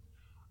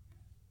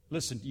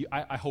 Listen,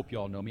 I hope you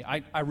all know me.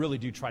 I really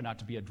do try not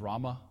to be a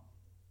drama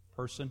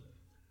person.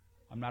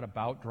 I'm not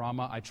about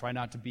drama. I try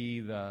not to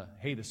be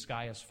hey, the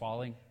sky is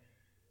falling.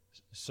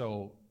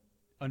 So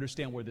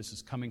understand where this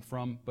is coming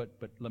from, but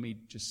let me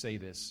just say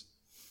this.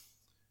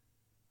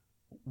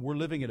 We're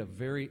living at a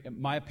very,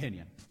 in my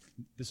opinion,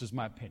 this is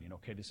my opinion,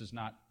 okay? This is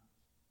not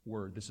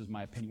word, this is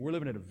my opinion. We're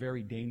living at a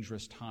very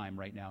dangerous time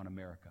right now in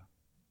America.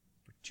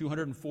 For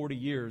 240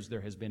 years,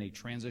 there has been a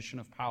transition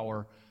of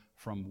power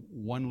from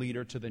one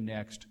leader to the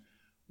next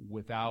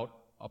without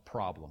a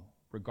problem,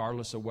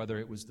 regardless of whether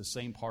it was the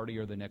same party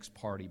or the next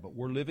party. But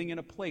we're living in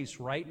a place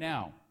right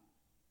now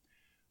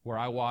where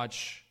I'm going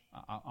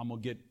to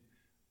get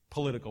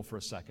political for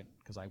a second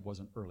because I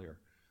wasn't earlier.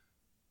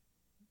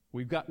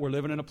 We're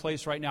living in a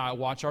place right now, I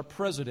watch our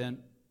president.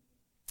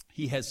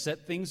 He has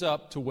set things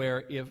up to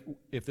where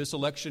if this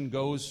election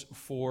goes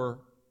for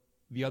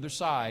the other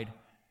side,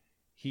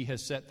 he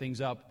has set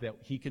things up that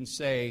he can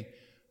say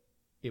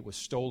it was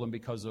stolen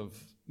because of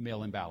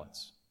mail-in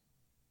ballots.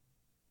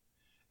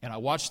 And I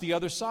watch the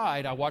other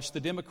side, I watch the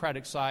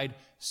Democratic side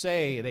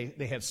say,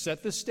 they have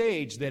set the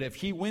stage that if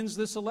he wins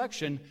this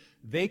election,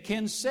 they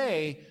can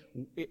say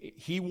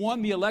he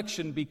won the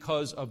election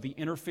because of the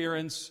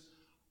interference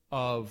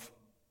of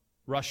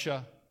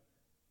Russia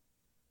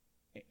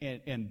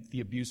and the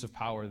abuse of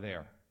power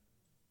there.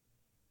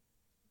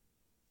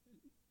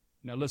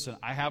 Now listen,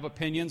 I have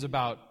opinions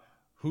about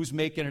who's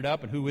making it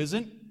up and who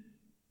isn't,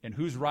 and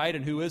who's right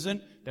and who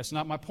isn't. That's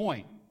not my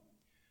point.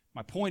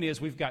 My point is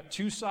we've got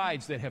two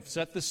sides that have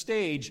set the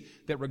stage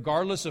that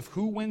regardless of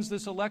who wins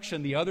this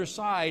election, the other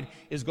side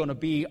is going to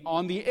be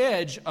on the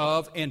edge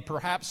of and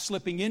perhaps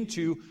slipping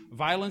into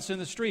violence in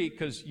the street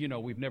because,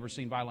 we've never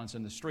seen violence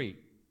in the street,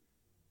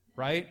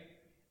 right?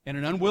 And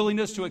an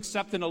unwillingness to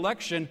accept an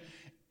election.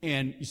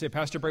 And you say,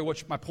 Pastor Barry,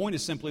 my point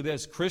is simply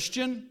this.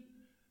 Christian,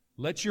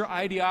 let your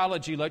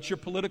ideology, let your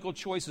political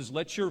choices,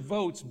 let your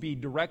votes be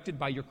directed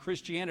by your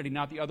Christianity,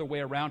 not the other way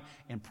around,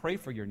 and pray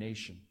for your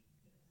nation.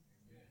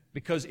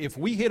 Because if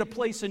we hit a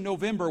place in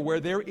November where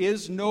there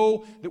is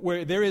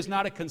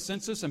not a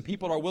consensus and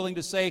people are willing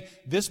to say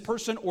this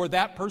person or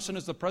that person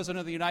is the President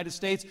of the United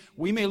States,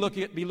 we may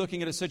be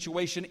looking at a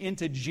situation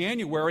into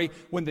January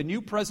when the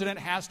new president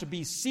has to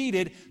be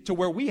seated to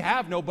where we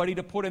have nobody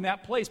to put in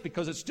that place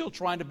because it's still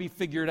trying to be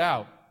figured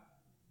out.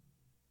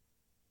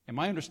 And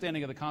my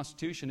understanding of the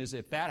Constitution is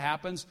if that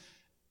happens,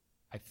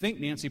 I think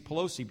Nancy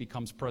Pelosi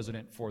becomes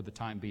president for the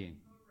time being.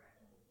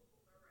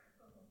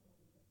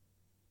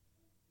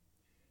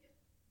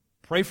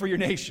 Pray for your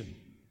nation.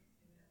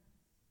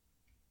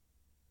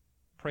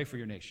 Pray for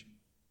your nation.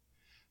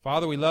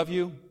 Father, we love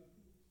you.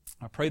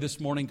 I pray this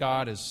morning,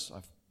 God, as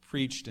I've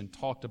preached and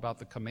talked about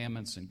the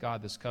commandments and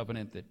God, this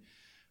covenant, that,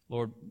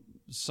 Lord,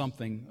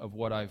 something of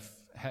what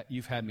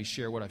you've had me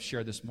share, what I've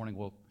shared this morning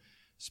will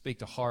speak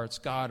to hearts.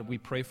 God, we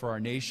pray for our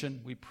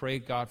nation. We pray,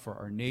 God, for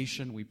our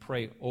nation. We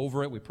pray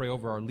over it. We pray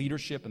over our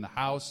leadership in the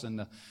House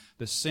and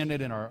the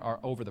Senate and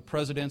over the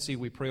presidency.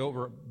 We pray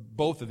over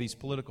both of these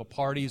political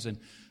parties and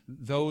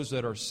those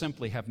that are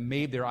simply have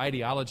made their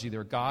ideology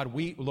their God.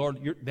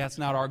 Lord, that's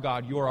not our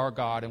God. You're our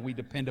God, and we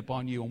depend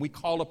upon you. And we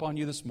call upon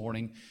you this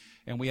morning,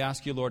 and we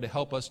ask you, Lord, to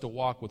help us to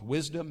walk with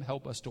wisdom,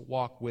 help us to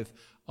walk with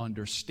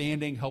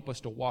understanding, help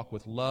us to walk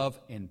with love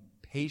and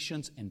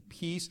patience and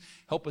peace.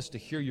 Help us to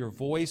hear your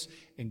voice.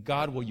 And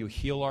God, will you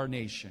heal our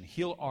nation,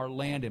 heal our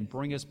land, and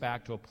bring us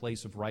back to a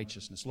place of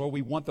righteousness. Lord,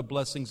 we want the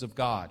blessings of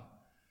God,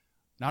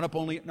 not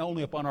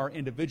only upon our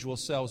individual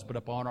selves, but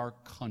upon our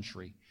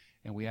country.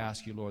 And we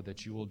ask you, Lord,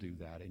 that you will do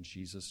that. In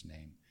Jesus'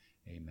 name,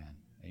 amen.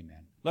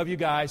 Amen. Love you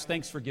guys.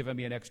 Thanks for giving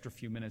me an extra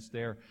few minutes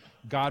there.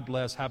 God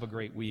bless. Have a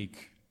great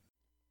week.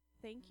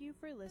 Thank you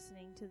for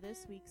listening to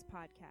this week's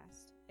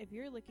podcast. If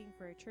you're looking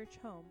for a church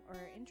home or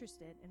are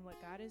interested in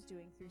what God is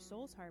doing through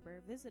Souls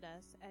Harbor, visit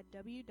us at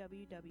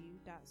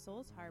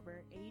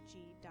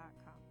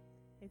www.soulsharborag.com.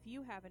 If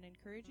you have an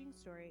encouraging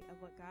story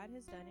of what God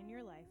has done in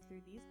your life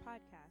through these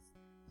podcasts,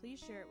 please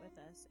share it with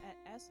us at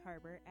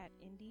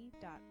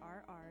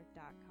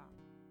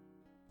sharbor@indy.rr.com.